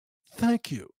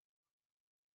 Thank you.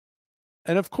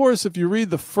 And of course, if you read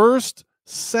the first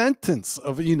sentence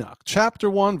of Enoch, chapter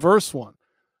 1, verse 1,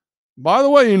 by the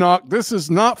way, Enoch, this is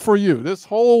not for you. This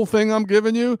whole thing I'm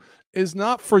giving you is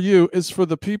not for you. It's for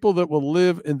the people that will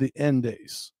live in the end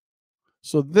days.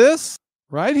 So this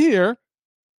right here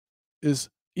is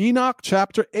Enoch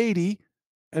chapter 80,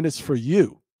 and it's for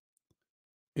you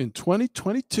in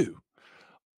 2022.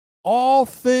 All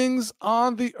things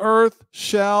on the earth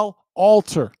shall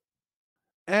alter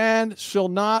and shall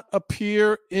not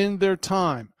appear in their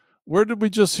time. Where did we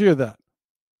just hear that?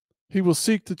 He will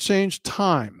seek to change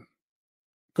time.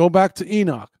 Go back to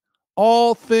Enoch.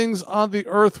 All things on the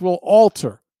earth will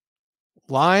alter.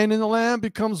 Lion and the lamb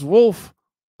becomes wolf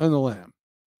and the lamb,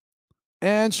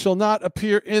 and shall not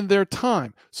appear in their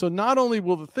time. So not only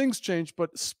will the things change,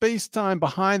 but space-time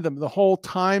behind them, the whole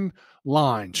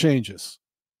timeline changes.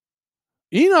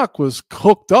 Enoch was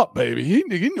hooked up, baby. He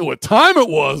knew what time it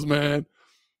was, man.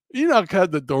 Enoch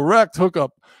had the direct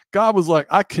hookup. God was like,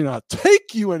 I cannot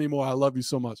take you anymore. I love you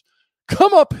so much.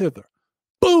 Come up hither.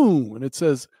 Boom. And it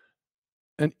says,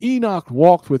 and Enoch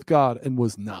walked with God and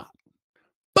was not.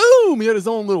 Boom. He had his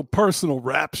own little personal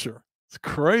rapture. It's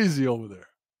crazy over there.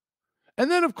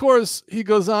 And then, of course, he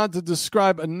goes on to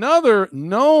describe another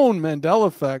known Mandela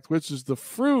effect, which is the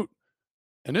fruit.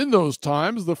 And in those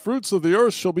times, the fruits of the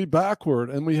earth shall be backward.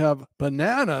 And we have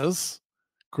bananas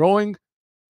growing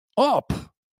up.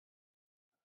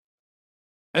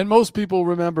 And most people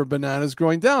remember bananas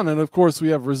growing down. And of course, we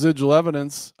have residual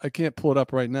evidence. I can't pull it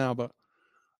up right now, but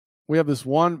we have this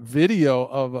one video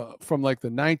of from like the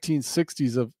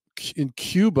 1960s in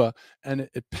Cuba, and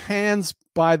it pans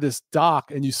by this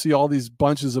dock, and you see all these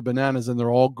bunches of bananas, and they're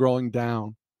all growing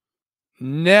down.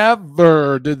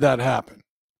 Never did that happen.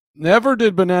 Never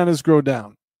did bananas grow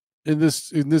down in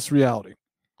this reality,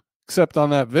 except on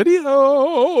that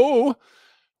video.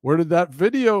 Where did that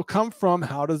video come from?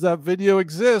 How does that video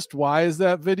exist? Why is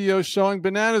that video showing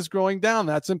bananas growing down?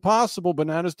 That's impossible.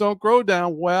 Bananas don't grow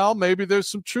down. Well, maybe there's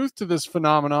some truth to this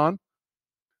phenomenon.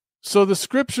 So the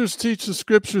scriptures teach the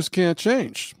scriptures can't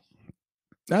change.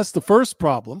 That's the first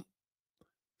problem.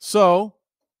 So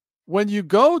when you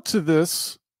go to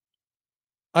this,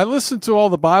 I listen to all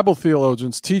the Bible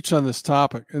theologians teach on this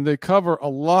topic, and they cover a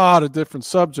lot of different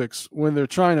subjects when they're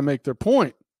trying to make their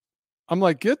point. I'm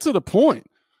like, get to the point.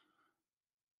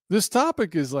 This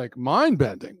topic is like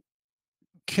mind-bending.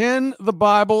 Can the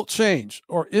Bible change,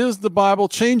 or is the Bible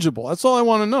changeable? That's all I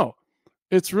want to know.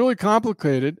 It's really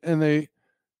complicated, and they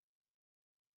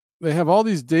have all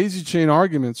these daisy chain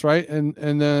arguments, right? And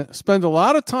spend a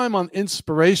lot of time on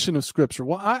inspiration of Scripture.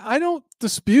 Well, I don't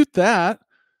dispute that.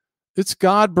 It's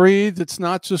God-breathed. It's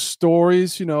not just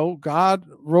stories. God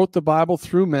wrote the Bible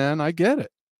through man. I get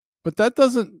it. But that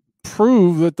doesn't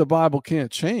prove that the Bible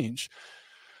can't change.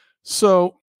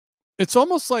 So it's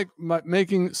almost like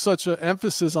making such an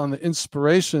emphasis on the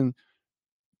inspiration.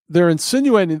 They're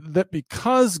insinuating that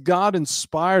because God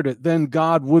inspired it, then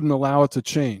God wouldn't allow it to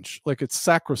change, like it's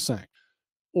sacrosanct.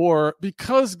 Or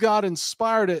because God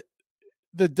inspired it,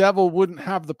 the devil wouldn't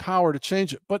have the power to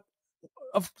change it. But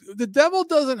the devil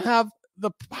doesn't have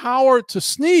the power to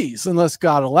sneeze unless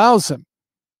God allows him.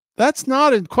 That's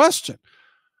not in question.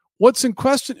 What's in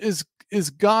question is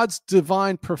God's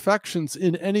divine perfections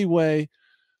in any way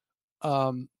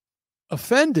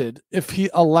offended if he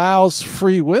allows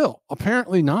free will?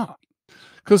 Apparently not.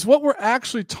 Because what we're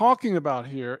actually talking about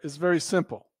here is very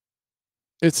simple.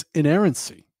 It's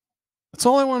inerrancy. That's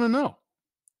all I want to know.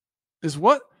 Is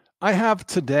what I have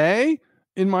today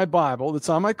in my Bible that's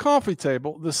on my coffee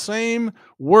table the same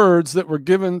words that were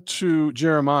given to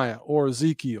Jeremiah or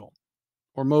Ezekiel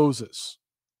or Moses?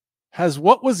 Has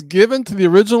what was given to the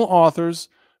original authors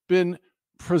been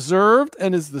preserved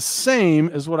and is the same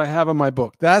as what I have in my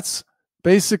book? That's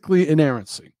basically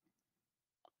inerrancy.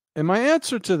 And my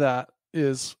answer to that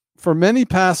is, for many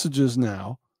passages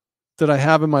now that I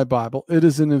have in my Bible, it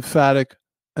is an emphatic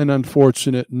and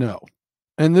unfortunate no.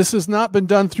 And this has not been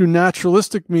done through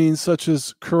naturalistic means such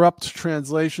as corrupt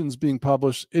translations being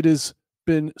published. It has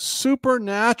been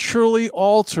supernaturally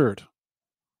altered,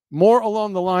 more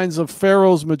along the lines of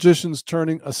Pharaoh's magicians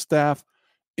turning a staff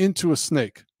into a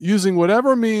snake, using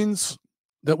whatever means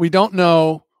that we don't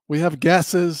know. We have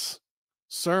guesses,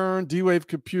 CERN, D-Wave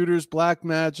computers, black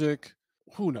magic,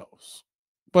 who knows?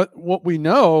 But what we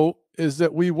know is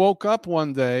that we woke up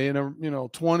one day in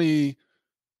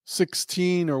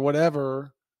 2016 or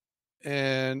whatever,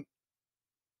 and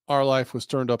our life was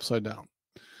turned upside down.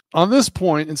 On this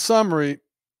point, in summary,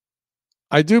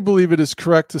 I do believe it is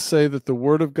correct to say that the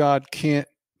Word of God can't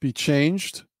be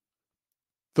changed.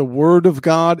 The Word of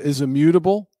God is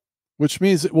immutable, which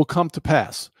means it will come to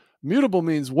pass. Mutable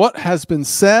means what has been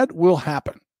said will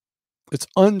happen. It's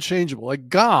unchangeable. Like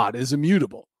God is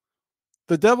immutable.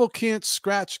 The devil can't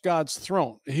scratch God's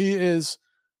throne. He is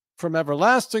from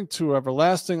everlasting to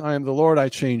everlasting. I am the Lord, I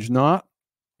change not.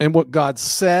 And what God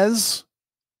says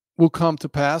will come to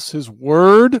pass. His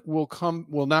word will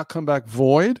not come back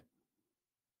void.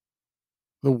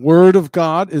 The word of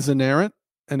God is inerrant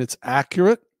and it's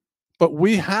accurate, but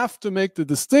we have to make the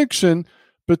distinction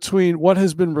between what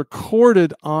has been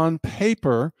recorded on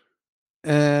paper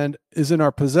and is in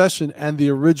our possession and the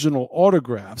original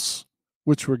autographs,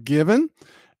 which were given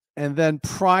and then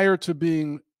prior to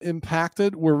being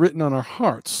impacted were written on our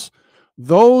hearts.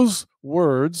 Those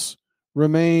words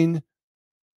remain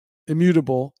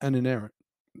immutable and inerrant.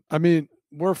 I mean,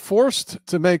 we're forced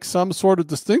to make some sort of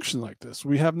distinction like this.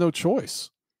 We have no choice.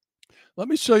 Let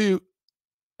me show you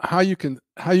how you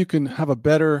can have a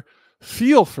better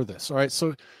feel for this. All right.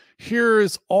 So here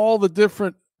is all the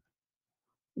different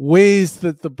ways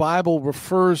that the Bible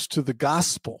refers to the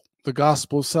gospel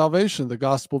of salvation, the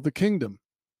gospel of the kingdom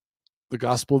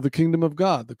of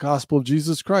God, the gospel of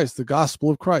Jesus Christ, the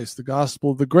gospel of Christ, the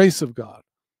gospel of the grace of God,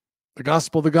 the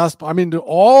gospel. I mean, do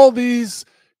all these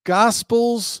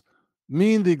gospels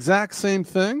mean the exact same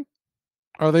thing?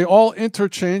 Are they all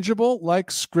interchangeable,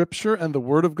 like Scripture and the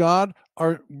Word of God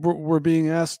we're being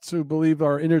asked to believe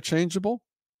are interchangeable?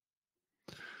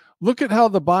 Look at how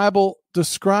the Bible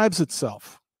describes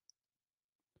itself.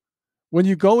 When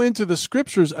you go into the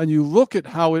Scriptures and you look at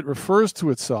how it refers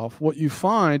to itself, what you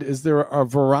find is there are a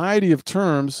variety of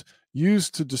terms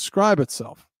used to describe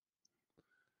itself.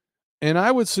 And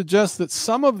I would suggest that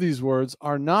some of these words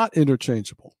are not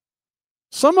interchangeable.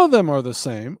 Some of them are the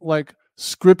same, like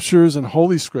scriptures and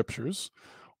holy scriptures,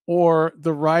 or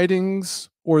the writings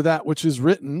or that which is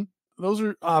written. Those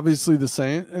are obviously the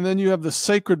same. And then you have the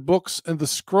sacred books and the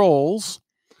scrolls.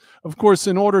 Of course,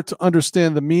 in order to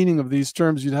understand the meaning of these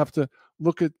terms, you'd have to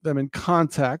look at them in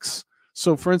context.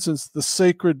 So, for instance, the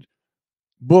sacred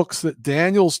books that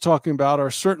Daniel's talking about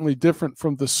are certainly different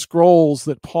from the scrolls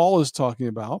that Paul is talking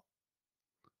about,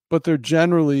 but they're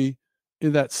generally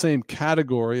in that same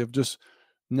category of just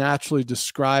naturally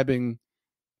describing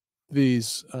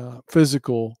these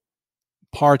physical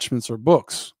parchments or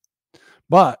books.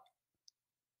 But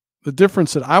the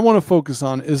difference that I want to focus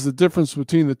on is the difference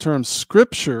between the term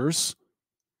scriptures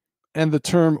and the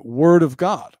term word of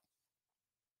God.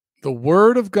 The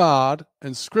word of God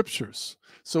and scriptures.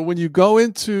 So when you go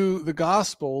into the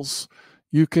Gospels,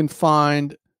 you can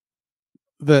find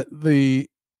that the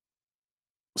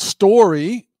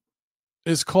story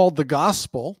is called the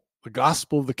gospel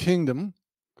of the kingdom.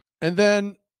 And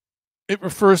then it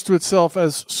refers to itself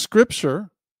as scripture.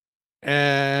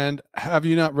 And have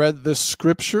you not read this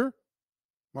scripture?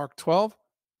 Mark 12,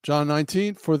 John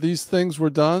 19, for these things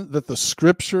were done that the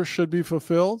scripture should be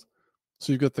fulfilled.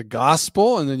 So you've got the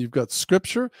gospel and then you've got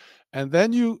scripture. And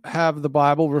then you have the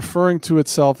Bible referring to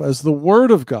itself as the word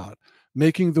of God,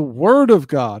 making the word of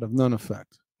God of none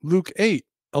effect. Luke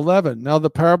 8:11. Now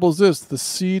the parable is this: the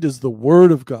seed is the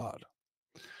word of God.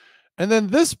 And then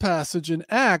this passage in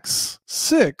Acts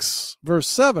 6, verse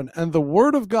 7, and the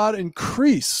word of God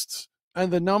increased,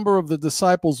 and the number of the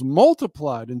disciples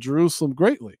multiplied in Jerusalem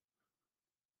greatly.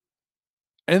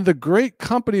 And the great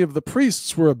company of the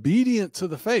priests were obedient to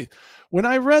the faith. When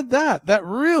I read that, that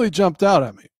really jumped out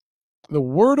at me. The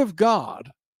word of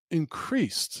God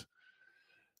increased.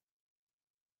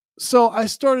 So I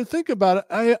started thinking about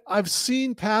it. I've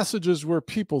seen passages where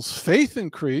people's faith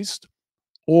increased,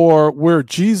 or where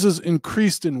Jesus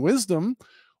increased in wisdom,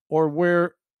 or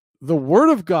where the Word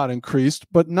of God increased,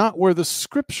 but not where the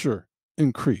Scripture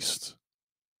increased.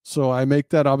 So I make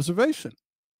that observation.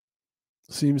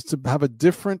 Seems to have a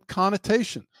different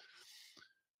connotation.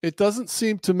 It doesn't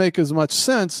seem to make as much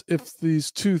sense if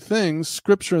these two things,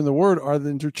 Scripture and the Word, are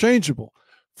interchangeable.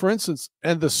 For instance,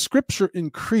 and the Scripture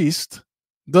increased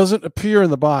doesn't appear in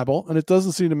the Bible, and it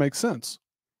doesn't seem to make sense.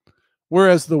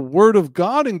 Whereas the Word of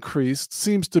God increased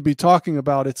seems to be talking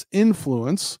about its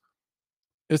influence,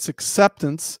 its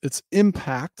acceptance, its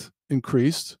impact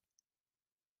increased.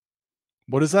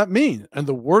 What does that mean? And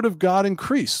the Word of God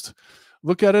increased.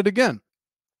 Look at it again.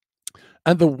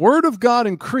 And the Word of God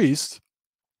increased,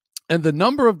 and the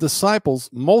number of disciples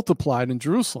multiplied in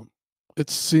Jerusalem. It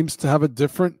seems to have a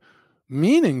different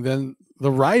meaning than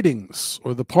the writings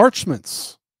or the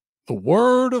parchments. The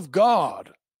Word of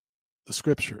God, the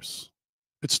Scriptures.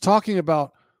 It's talking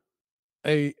about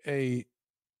a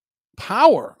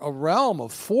power, a realm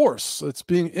of force that's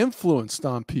being influenced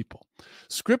on people.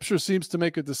 Scripture seems to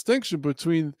make a distinction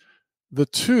between the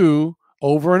two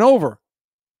over and over.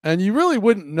 And you really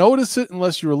wouldn't notice it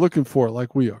unless you were looking for it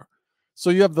like we are. So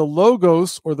you have the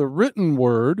logos, or the written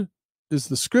word, is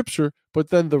the Scripture, but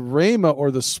then the rhema,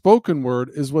 or the spoken word,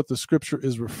 is what the Scripture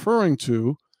is referring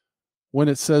to when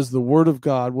it says the Word of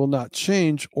God will not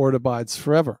change or it abides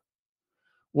forever.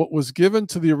 What was given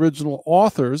to the original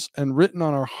authors and written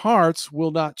on our hearts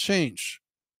will not change.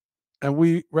 And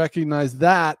we recognize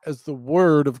that as the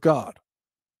Word of God.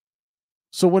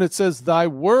 So when it says, thy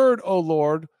word, O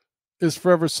Lord, is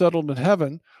forever settled in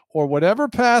heaven, or whatever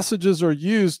passages are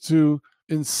used to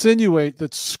insinuate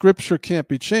that Scripture can't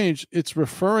be changed, it's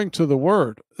referring to the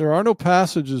Word. There are no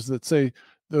passages that say,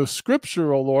 the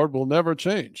Scripture, O Lord, will never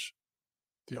change.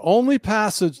 The only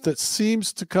passage that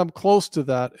seems to come close to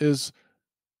that is,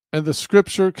 and the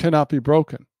Scripture cannot be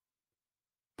broken.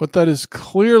 But that is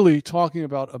clearly talking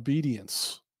about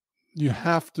obedience. You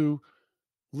have to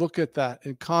look at that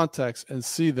in context and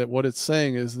see that what it's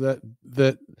saying is that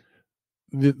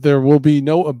there will be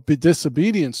no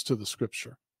disobedience to the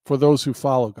Scripture for those who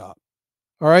follow God.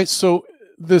 All right, so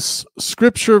this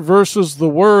Scripture versus the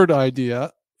Word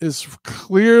idea is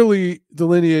clearly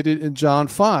delineated in John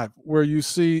 5, where you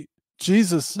see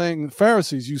Jesus saying to the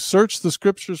Pharisees, you search the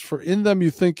Scriptures, for in them you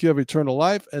think you have eternal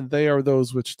life, and they are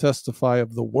those which testify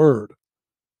of the Word.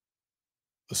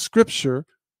 The Scripture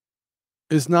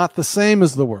is not the same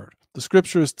as the Word. The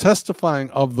Scripture is testifying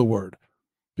of the Word,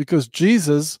 because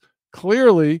Jesus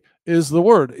clearly is the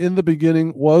Word. In the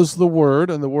beginning was the Word,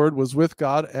 and the Word was with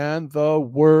God, and the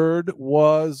Word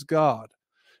was God.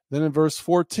 Then in verse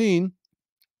 14,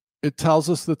 it tells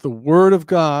us that the Word of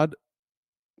God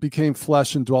became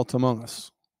flesh and dwelt among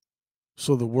us.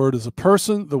 So the Word is a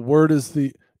person. The Word is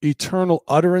the eternal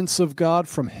utterance of God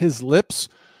from His lips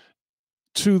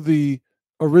to the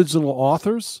original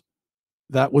authors.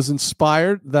 That was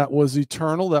inspired, that was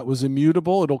eternal, that was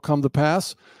immutable. It'll come to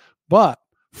pass. But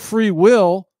free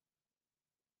will,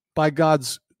 by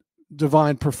God's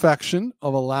divine perfection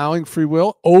of allowing free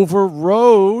will,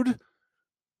 overrode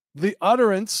the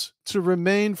utterance to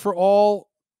remain for all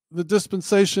the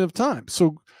dispensation of time.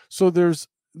 So there's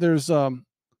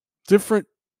different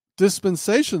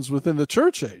dispensations within the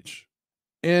church age.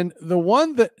 And the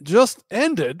one that just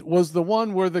ended was the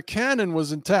one where the canon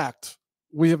was intact.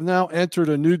 We have now entered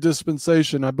a new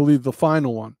dispensation, I believe the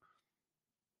final one,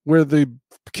 where the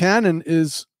canon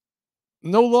is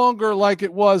no longer like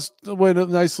it was with a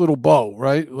nice little bow,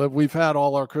 right? Like we've had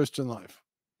all our Christian life.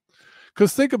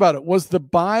 Because think about it. Was the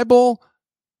Bible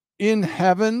in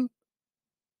heaven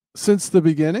since the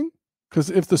beginning? Because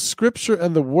if the Scripture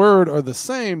and the Word are the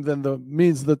same, then that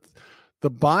means that the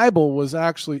Bible was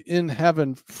actually in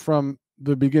heaven from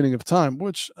the beginning of time,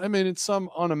 which, I mean, in some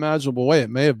unimaginable way, it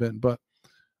may have been, but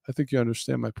I think you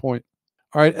understand my point.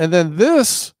 All right. And then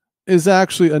this is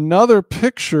actually another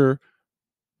picture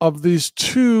of these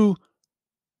two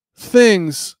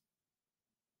things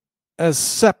as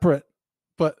separate,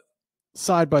 but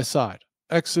side by side.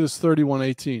 Exodus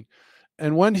 31:18.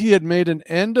 And when he had made an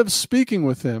end of speaking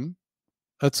with him,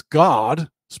 that's God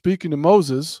speaking to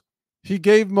Moses, he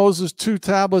gave Moses 2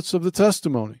 tablets of the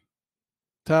testimony,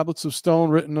 tablets of stone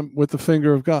written with the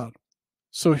finger of God.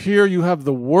 So here you have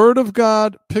the Word of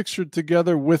God pictured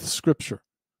together with Scripture.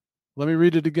 Let me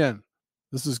read it again.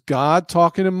 This is God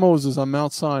talking to Moses on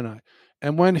Mount Sinai.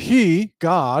 And when he,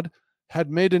 God, had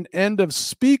made an end of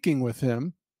speaking with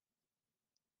him,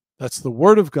 that's the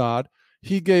Word of God,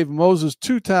 he gave Moses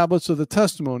 2 tablets of the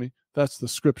testimony, that's the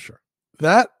Scripture.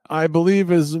 That, I believe,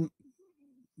 is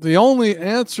the only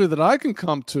answer that I can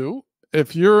come to.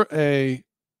 If you're a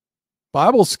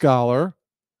Bible scholar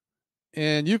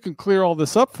And you can clear all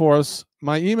this up for us.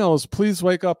 My email is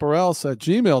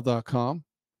pleasewakeupOrelse@gmail.com.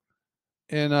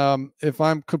 And if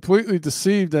I'm completely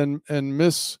deceived and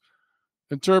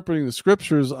misinterpreting the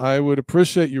scriptures, I would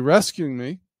appreciate you rescuing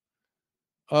me.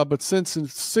 But since in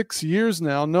 6 years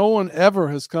now, no one ever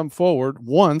has come forward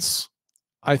once,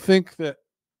 I think that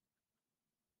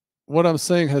what I'm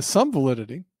saying has some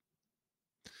validity,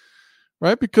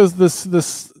 right? Because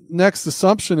this next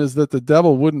assumption is that the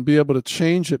devil wouldn't be able to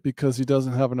change it because he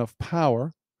doesn't have enough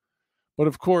power. But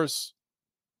of course,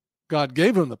 God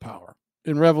gave him the power.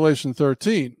 In Revelation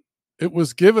 13, it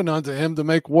was given unto him to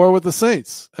make war with the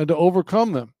saints and to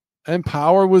overcome them. And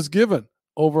power was given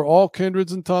over all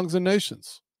kindreds and tongues and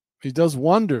nations. He does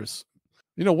wonders.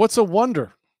 You know, what's a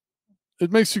wonder?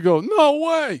 It makes you go, no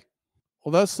way.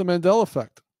 Well, that's the Mandela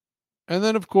effect. And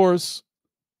then, of course,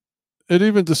 it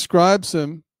even describes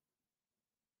him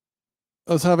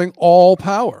as having all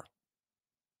power.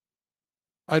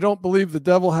 I don't believe the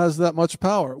devil has that much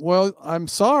power. Well, I'm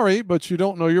sorry, but you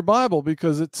don't know your Bible,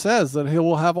 because it says that he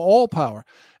will have all power.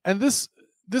 And this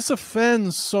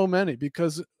offends so many,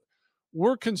 because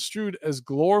we're construed as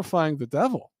glorifying the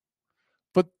devil.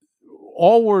 But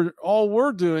all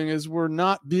we're doing is we're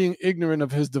not being ignorant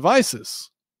of his devices.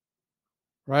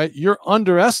 Right? You're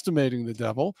underestimating the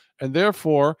devil, and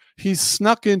therefore he's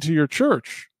snuck into your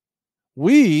church.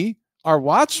 We are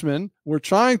watchmen. We're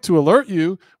trying to alert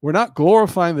you. We're not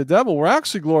glorifying the devil. We're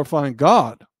actually glorifying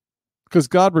God, because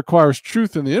God requires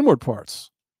truth in the inward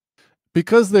parts.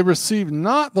 Because they receive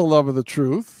not the love of the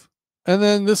truth. And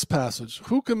then this passage,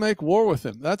 who can make war with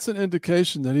him? That's an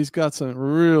indication that he's got some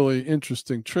really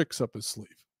interesting tricks up his sleeve.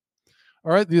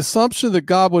 All right, the assumption that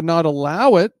God would not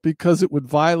allow it because it would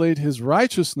violate his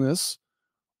righteousness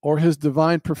or his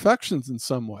divine perfections in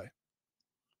some way.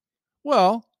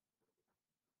 Well,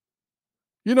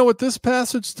 you know what this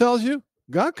passage tells you?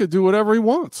 God could do whatever he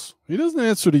wants. He doesn't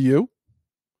answer to you.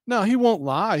 Now, he won't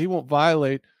lie. He won't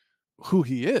violate who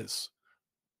he is.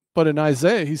 But in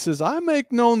Isaiah, he says, I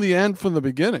make known the end from the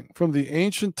beginning, from the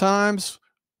ancient times,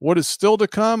 what is still to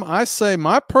come. I say,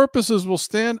 my purposes will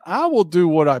stand. I will do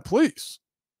what I please.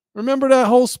 Remember that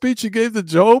whole speech he gave to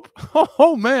Job?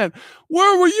 Oh, man,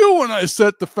 where were you when I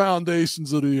set the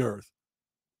foundations of the earth?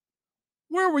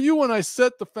 Where were you when I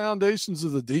set the foundations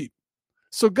of the deep?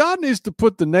 So God needs to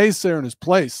put the naysayer in his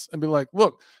place and be like,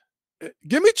 look,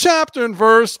 give me chapter and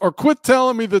verse, or quit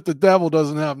telling me that the devil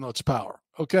doesn't have much power,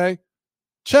 okay?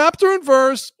 Chapter and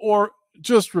verse, or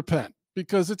just repent,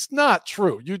 because it's not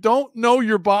true. You don't know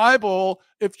your Bible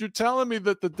if you're telling me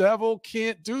that the devil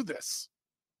can't do this.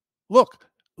 Look,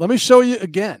 let me show you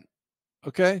again,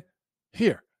 okay?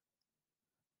 Here.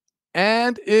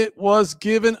 And it was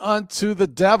given unto the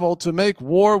devil to make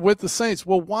war with the saints.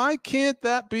 Well, why can't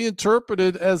that be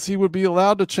interpreted as he would be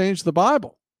allowed to change the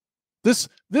Bible? This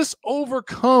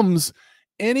overcomes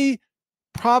any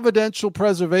providential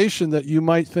preservation that you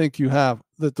might think you have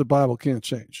that the Bible can't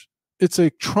change. It's a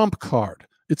trump card.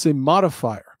 It's a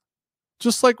modifier.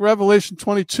 Just like Revelation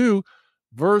 22,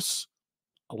 verse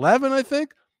 11, I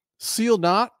think, seal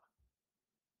not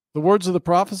the words of the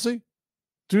prophecy.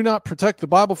 Do not protect the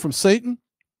Bible from Satan.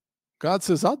 God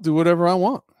says, I'll do whatever I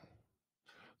want.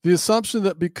 The assumption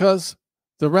that because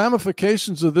the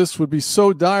ramifications of this would be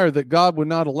so dire that God would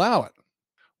not allow it.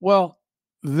 Well,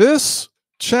 this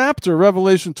chapter,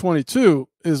 Revelation 22,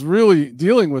 is really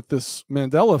dealing with this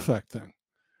Mandela effect thing.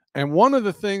 And one of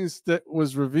the things that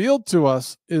was revealed to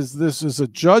us is this is a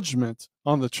judgment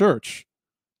on the church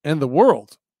and the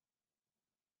world.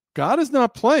 God is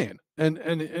not playing. And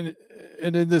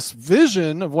in this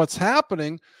vision of what's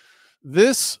happening,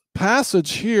 this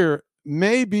passage here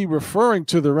may be referring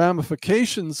to the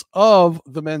ramifications of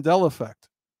the Mandela effect.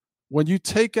 When you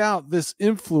take out this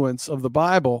influence of the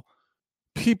Bible,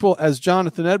 people, as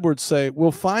Jonathan Edwards say,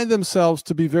 will find themselves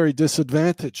to be very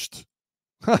disadvantaged,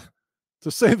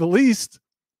 to say the least.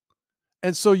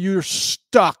 And so you're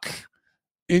stuck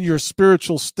in your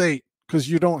spiritual state because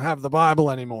you don't have the Bible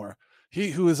anymore.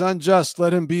 He who is unjust,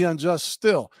 let him be unjust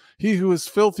still. He who is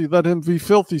filthy, let him be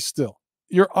filthy still.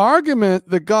 Your argument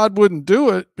that God wouldn't do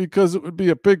it because it would be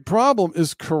a big problem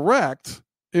is correct.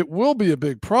 It will be a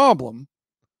big problem,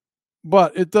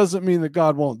 but it doesn't mean that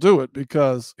God won't do it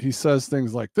because he says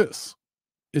things like this.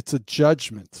 It's a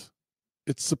judgment.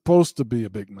 It's supposed to be a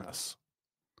big mess.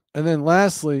 And then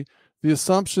lastly, the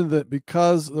assumption that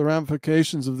because the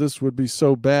ramifications of this would be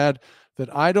so bad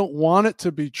that I don't want it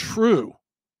to be true.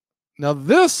 Now,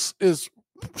 this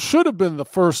should have been the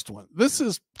first one. This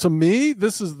is, to me,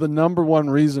 this is the number one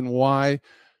reason why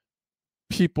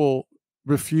people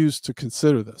refuse to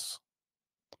consider this.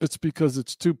 It's because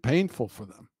it's too painful for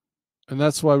them. And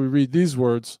that's why we read these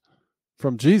words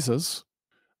from Jesus.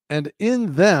 And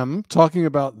in them, talking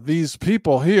about these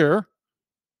people here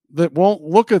that won't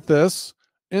look at this,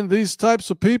 in these types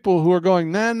of people who are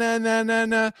going, nah, nah, nah, nah,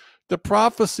 nah, the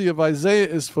prophecy of Isaiah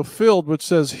is fulfilled, which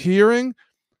says, hearing,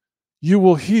 you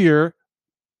will hear,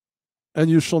 and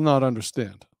you shall not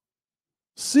understand.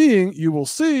 Seeing, you will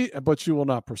see, but you will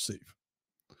not perceive.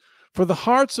 For the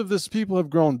hearts of this people have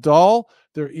grown dull,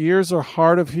 their ears are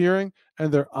hard of hearing,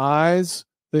 and their eyes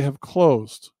they have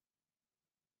closed,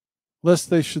 lest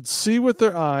they should see with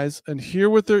their eyes and hear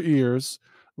with their ears,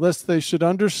 lest they should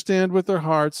understand with their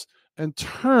hearts and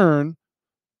turn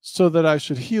so that I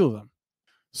should heal them.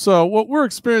 So what we're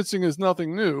experiencing is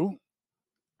nothing new.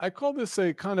 I call this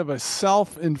a kind of a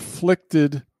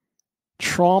self-inflicted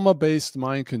trauma-based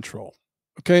mind control.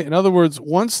 Okay, in other words,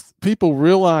 once people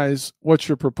realize what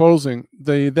you're proposing,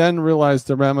 they then realize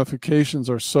the ramifications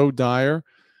are so dire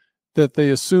that they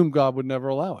assume God would never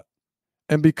allow it.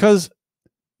 And because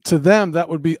to them that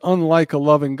would be unlike a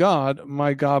loving God,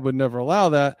 my God would never allow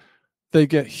that, they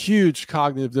get huge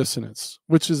cognitive dissonance,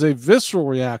 which is a visceral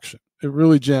reaction. It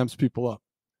really jams people up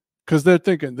because they're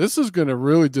thinking, this is going to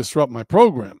really disrupt my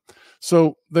program.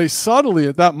 So they subtly,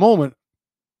 at that moment,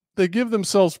 they give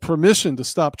themselves permission to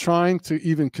stop trying to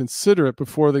even consider it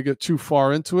before they get too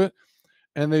far into it.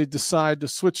 And they decide to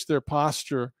switch their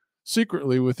posture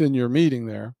secretly within your meeting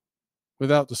there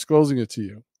without disclosing it to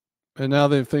you. And now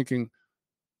they're thinking,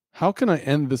 how can I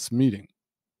end this meeting?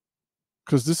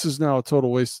 Because this is now a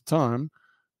total waste of time.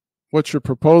 What you're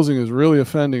proposing is really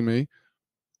offending me.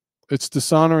 It's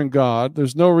dishonoring God.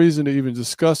 There's no reason to even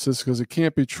discuss this because it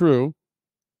can't be true.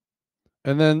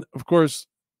 And then, of course,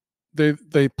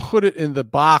 they put it in the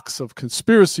box of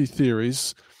conspiracy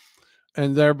theories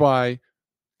and thereby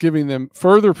giving them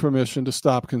further permission to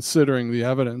stop considering the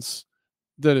evidence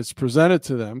that is presented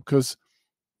to them. Because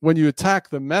when you attack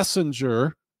the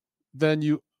messenger, then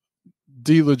you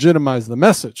delegitimize the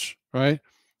message, right?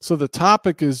 So the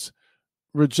topic is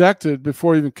rejected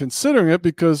before even considering it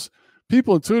because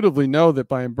people intuitively know that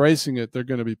by embracing it, they're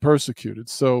going to be persecuted.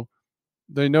 So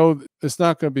they know it's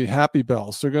not going to be happy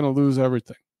bells. They're going to lose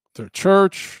everything. Their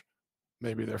church,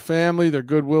 maybe their family, their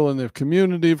goodwill in their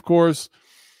community, of course.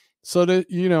 So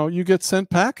that, you get sent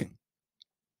packing.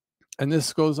 And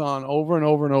this goes on over and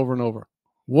over and over and over.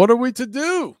 What are we to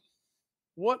do?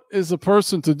 What is a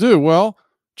person to do? Well,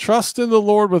 trust in the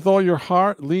Lord with all your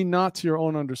heart. Lean not to your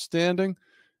own understanding.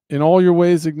 In all your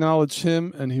ways acknowledge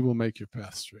him, and he will make your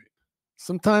path straight.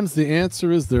 Sometimes the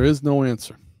answer is there is no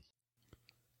answer.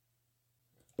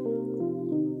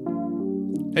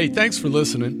 Hey, thanks for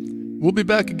listening. We'll be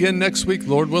back again next week,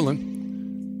 Lord willing.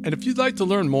 And if you'd like to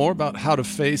learn more about how to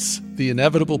face the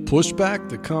inevitable pushback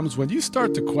that comes when you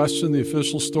start to question the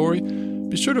official story,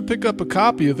 be sure to pick up a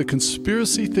copy of the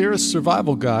Conspiracy Theorist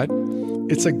Survival Guide.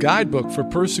 It's a guidebook for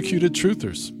persecuted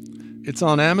truthers. It's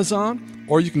on Amazon,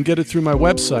 or you can get it through my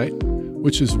website,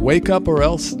 which is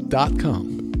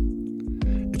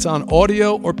wakeuporelse.com. It's on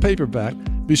audio or paperback.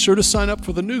 Be sure to sign up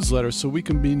for the newsletter so we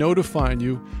can be notifying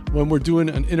you when we're doing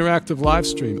an interactive live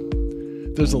stream.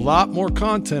 There's a lot more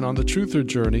content on the truther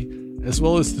journey, as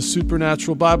well as the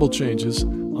supernatural Bible changes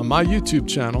on my YouTube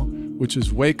channel, which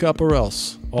is Wake Up or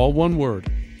Else, all one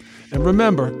word. And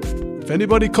remember, if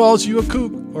anybody calls you a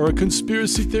kook or a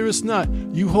conspiracy theorist nut,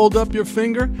 you hold up your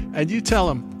finger and you tell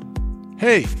them,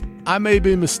 hey, I may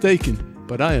be mistaken,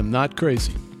 but I am not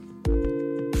crazy.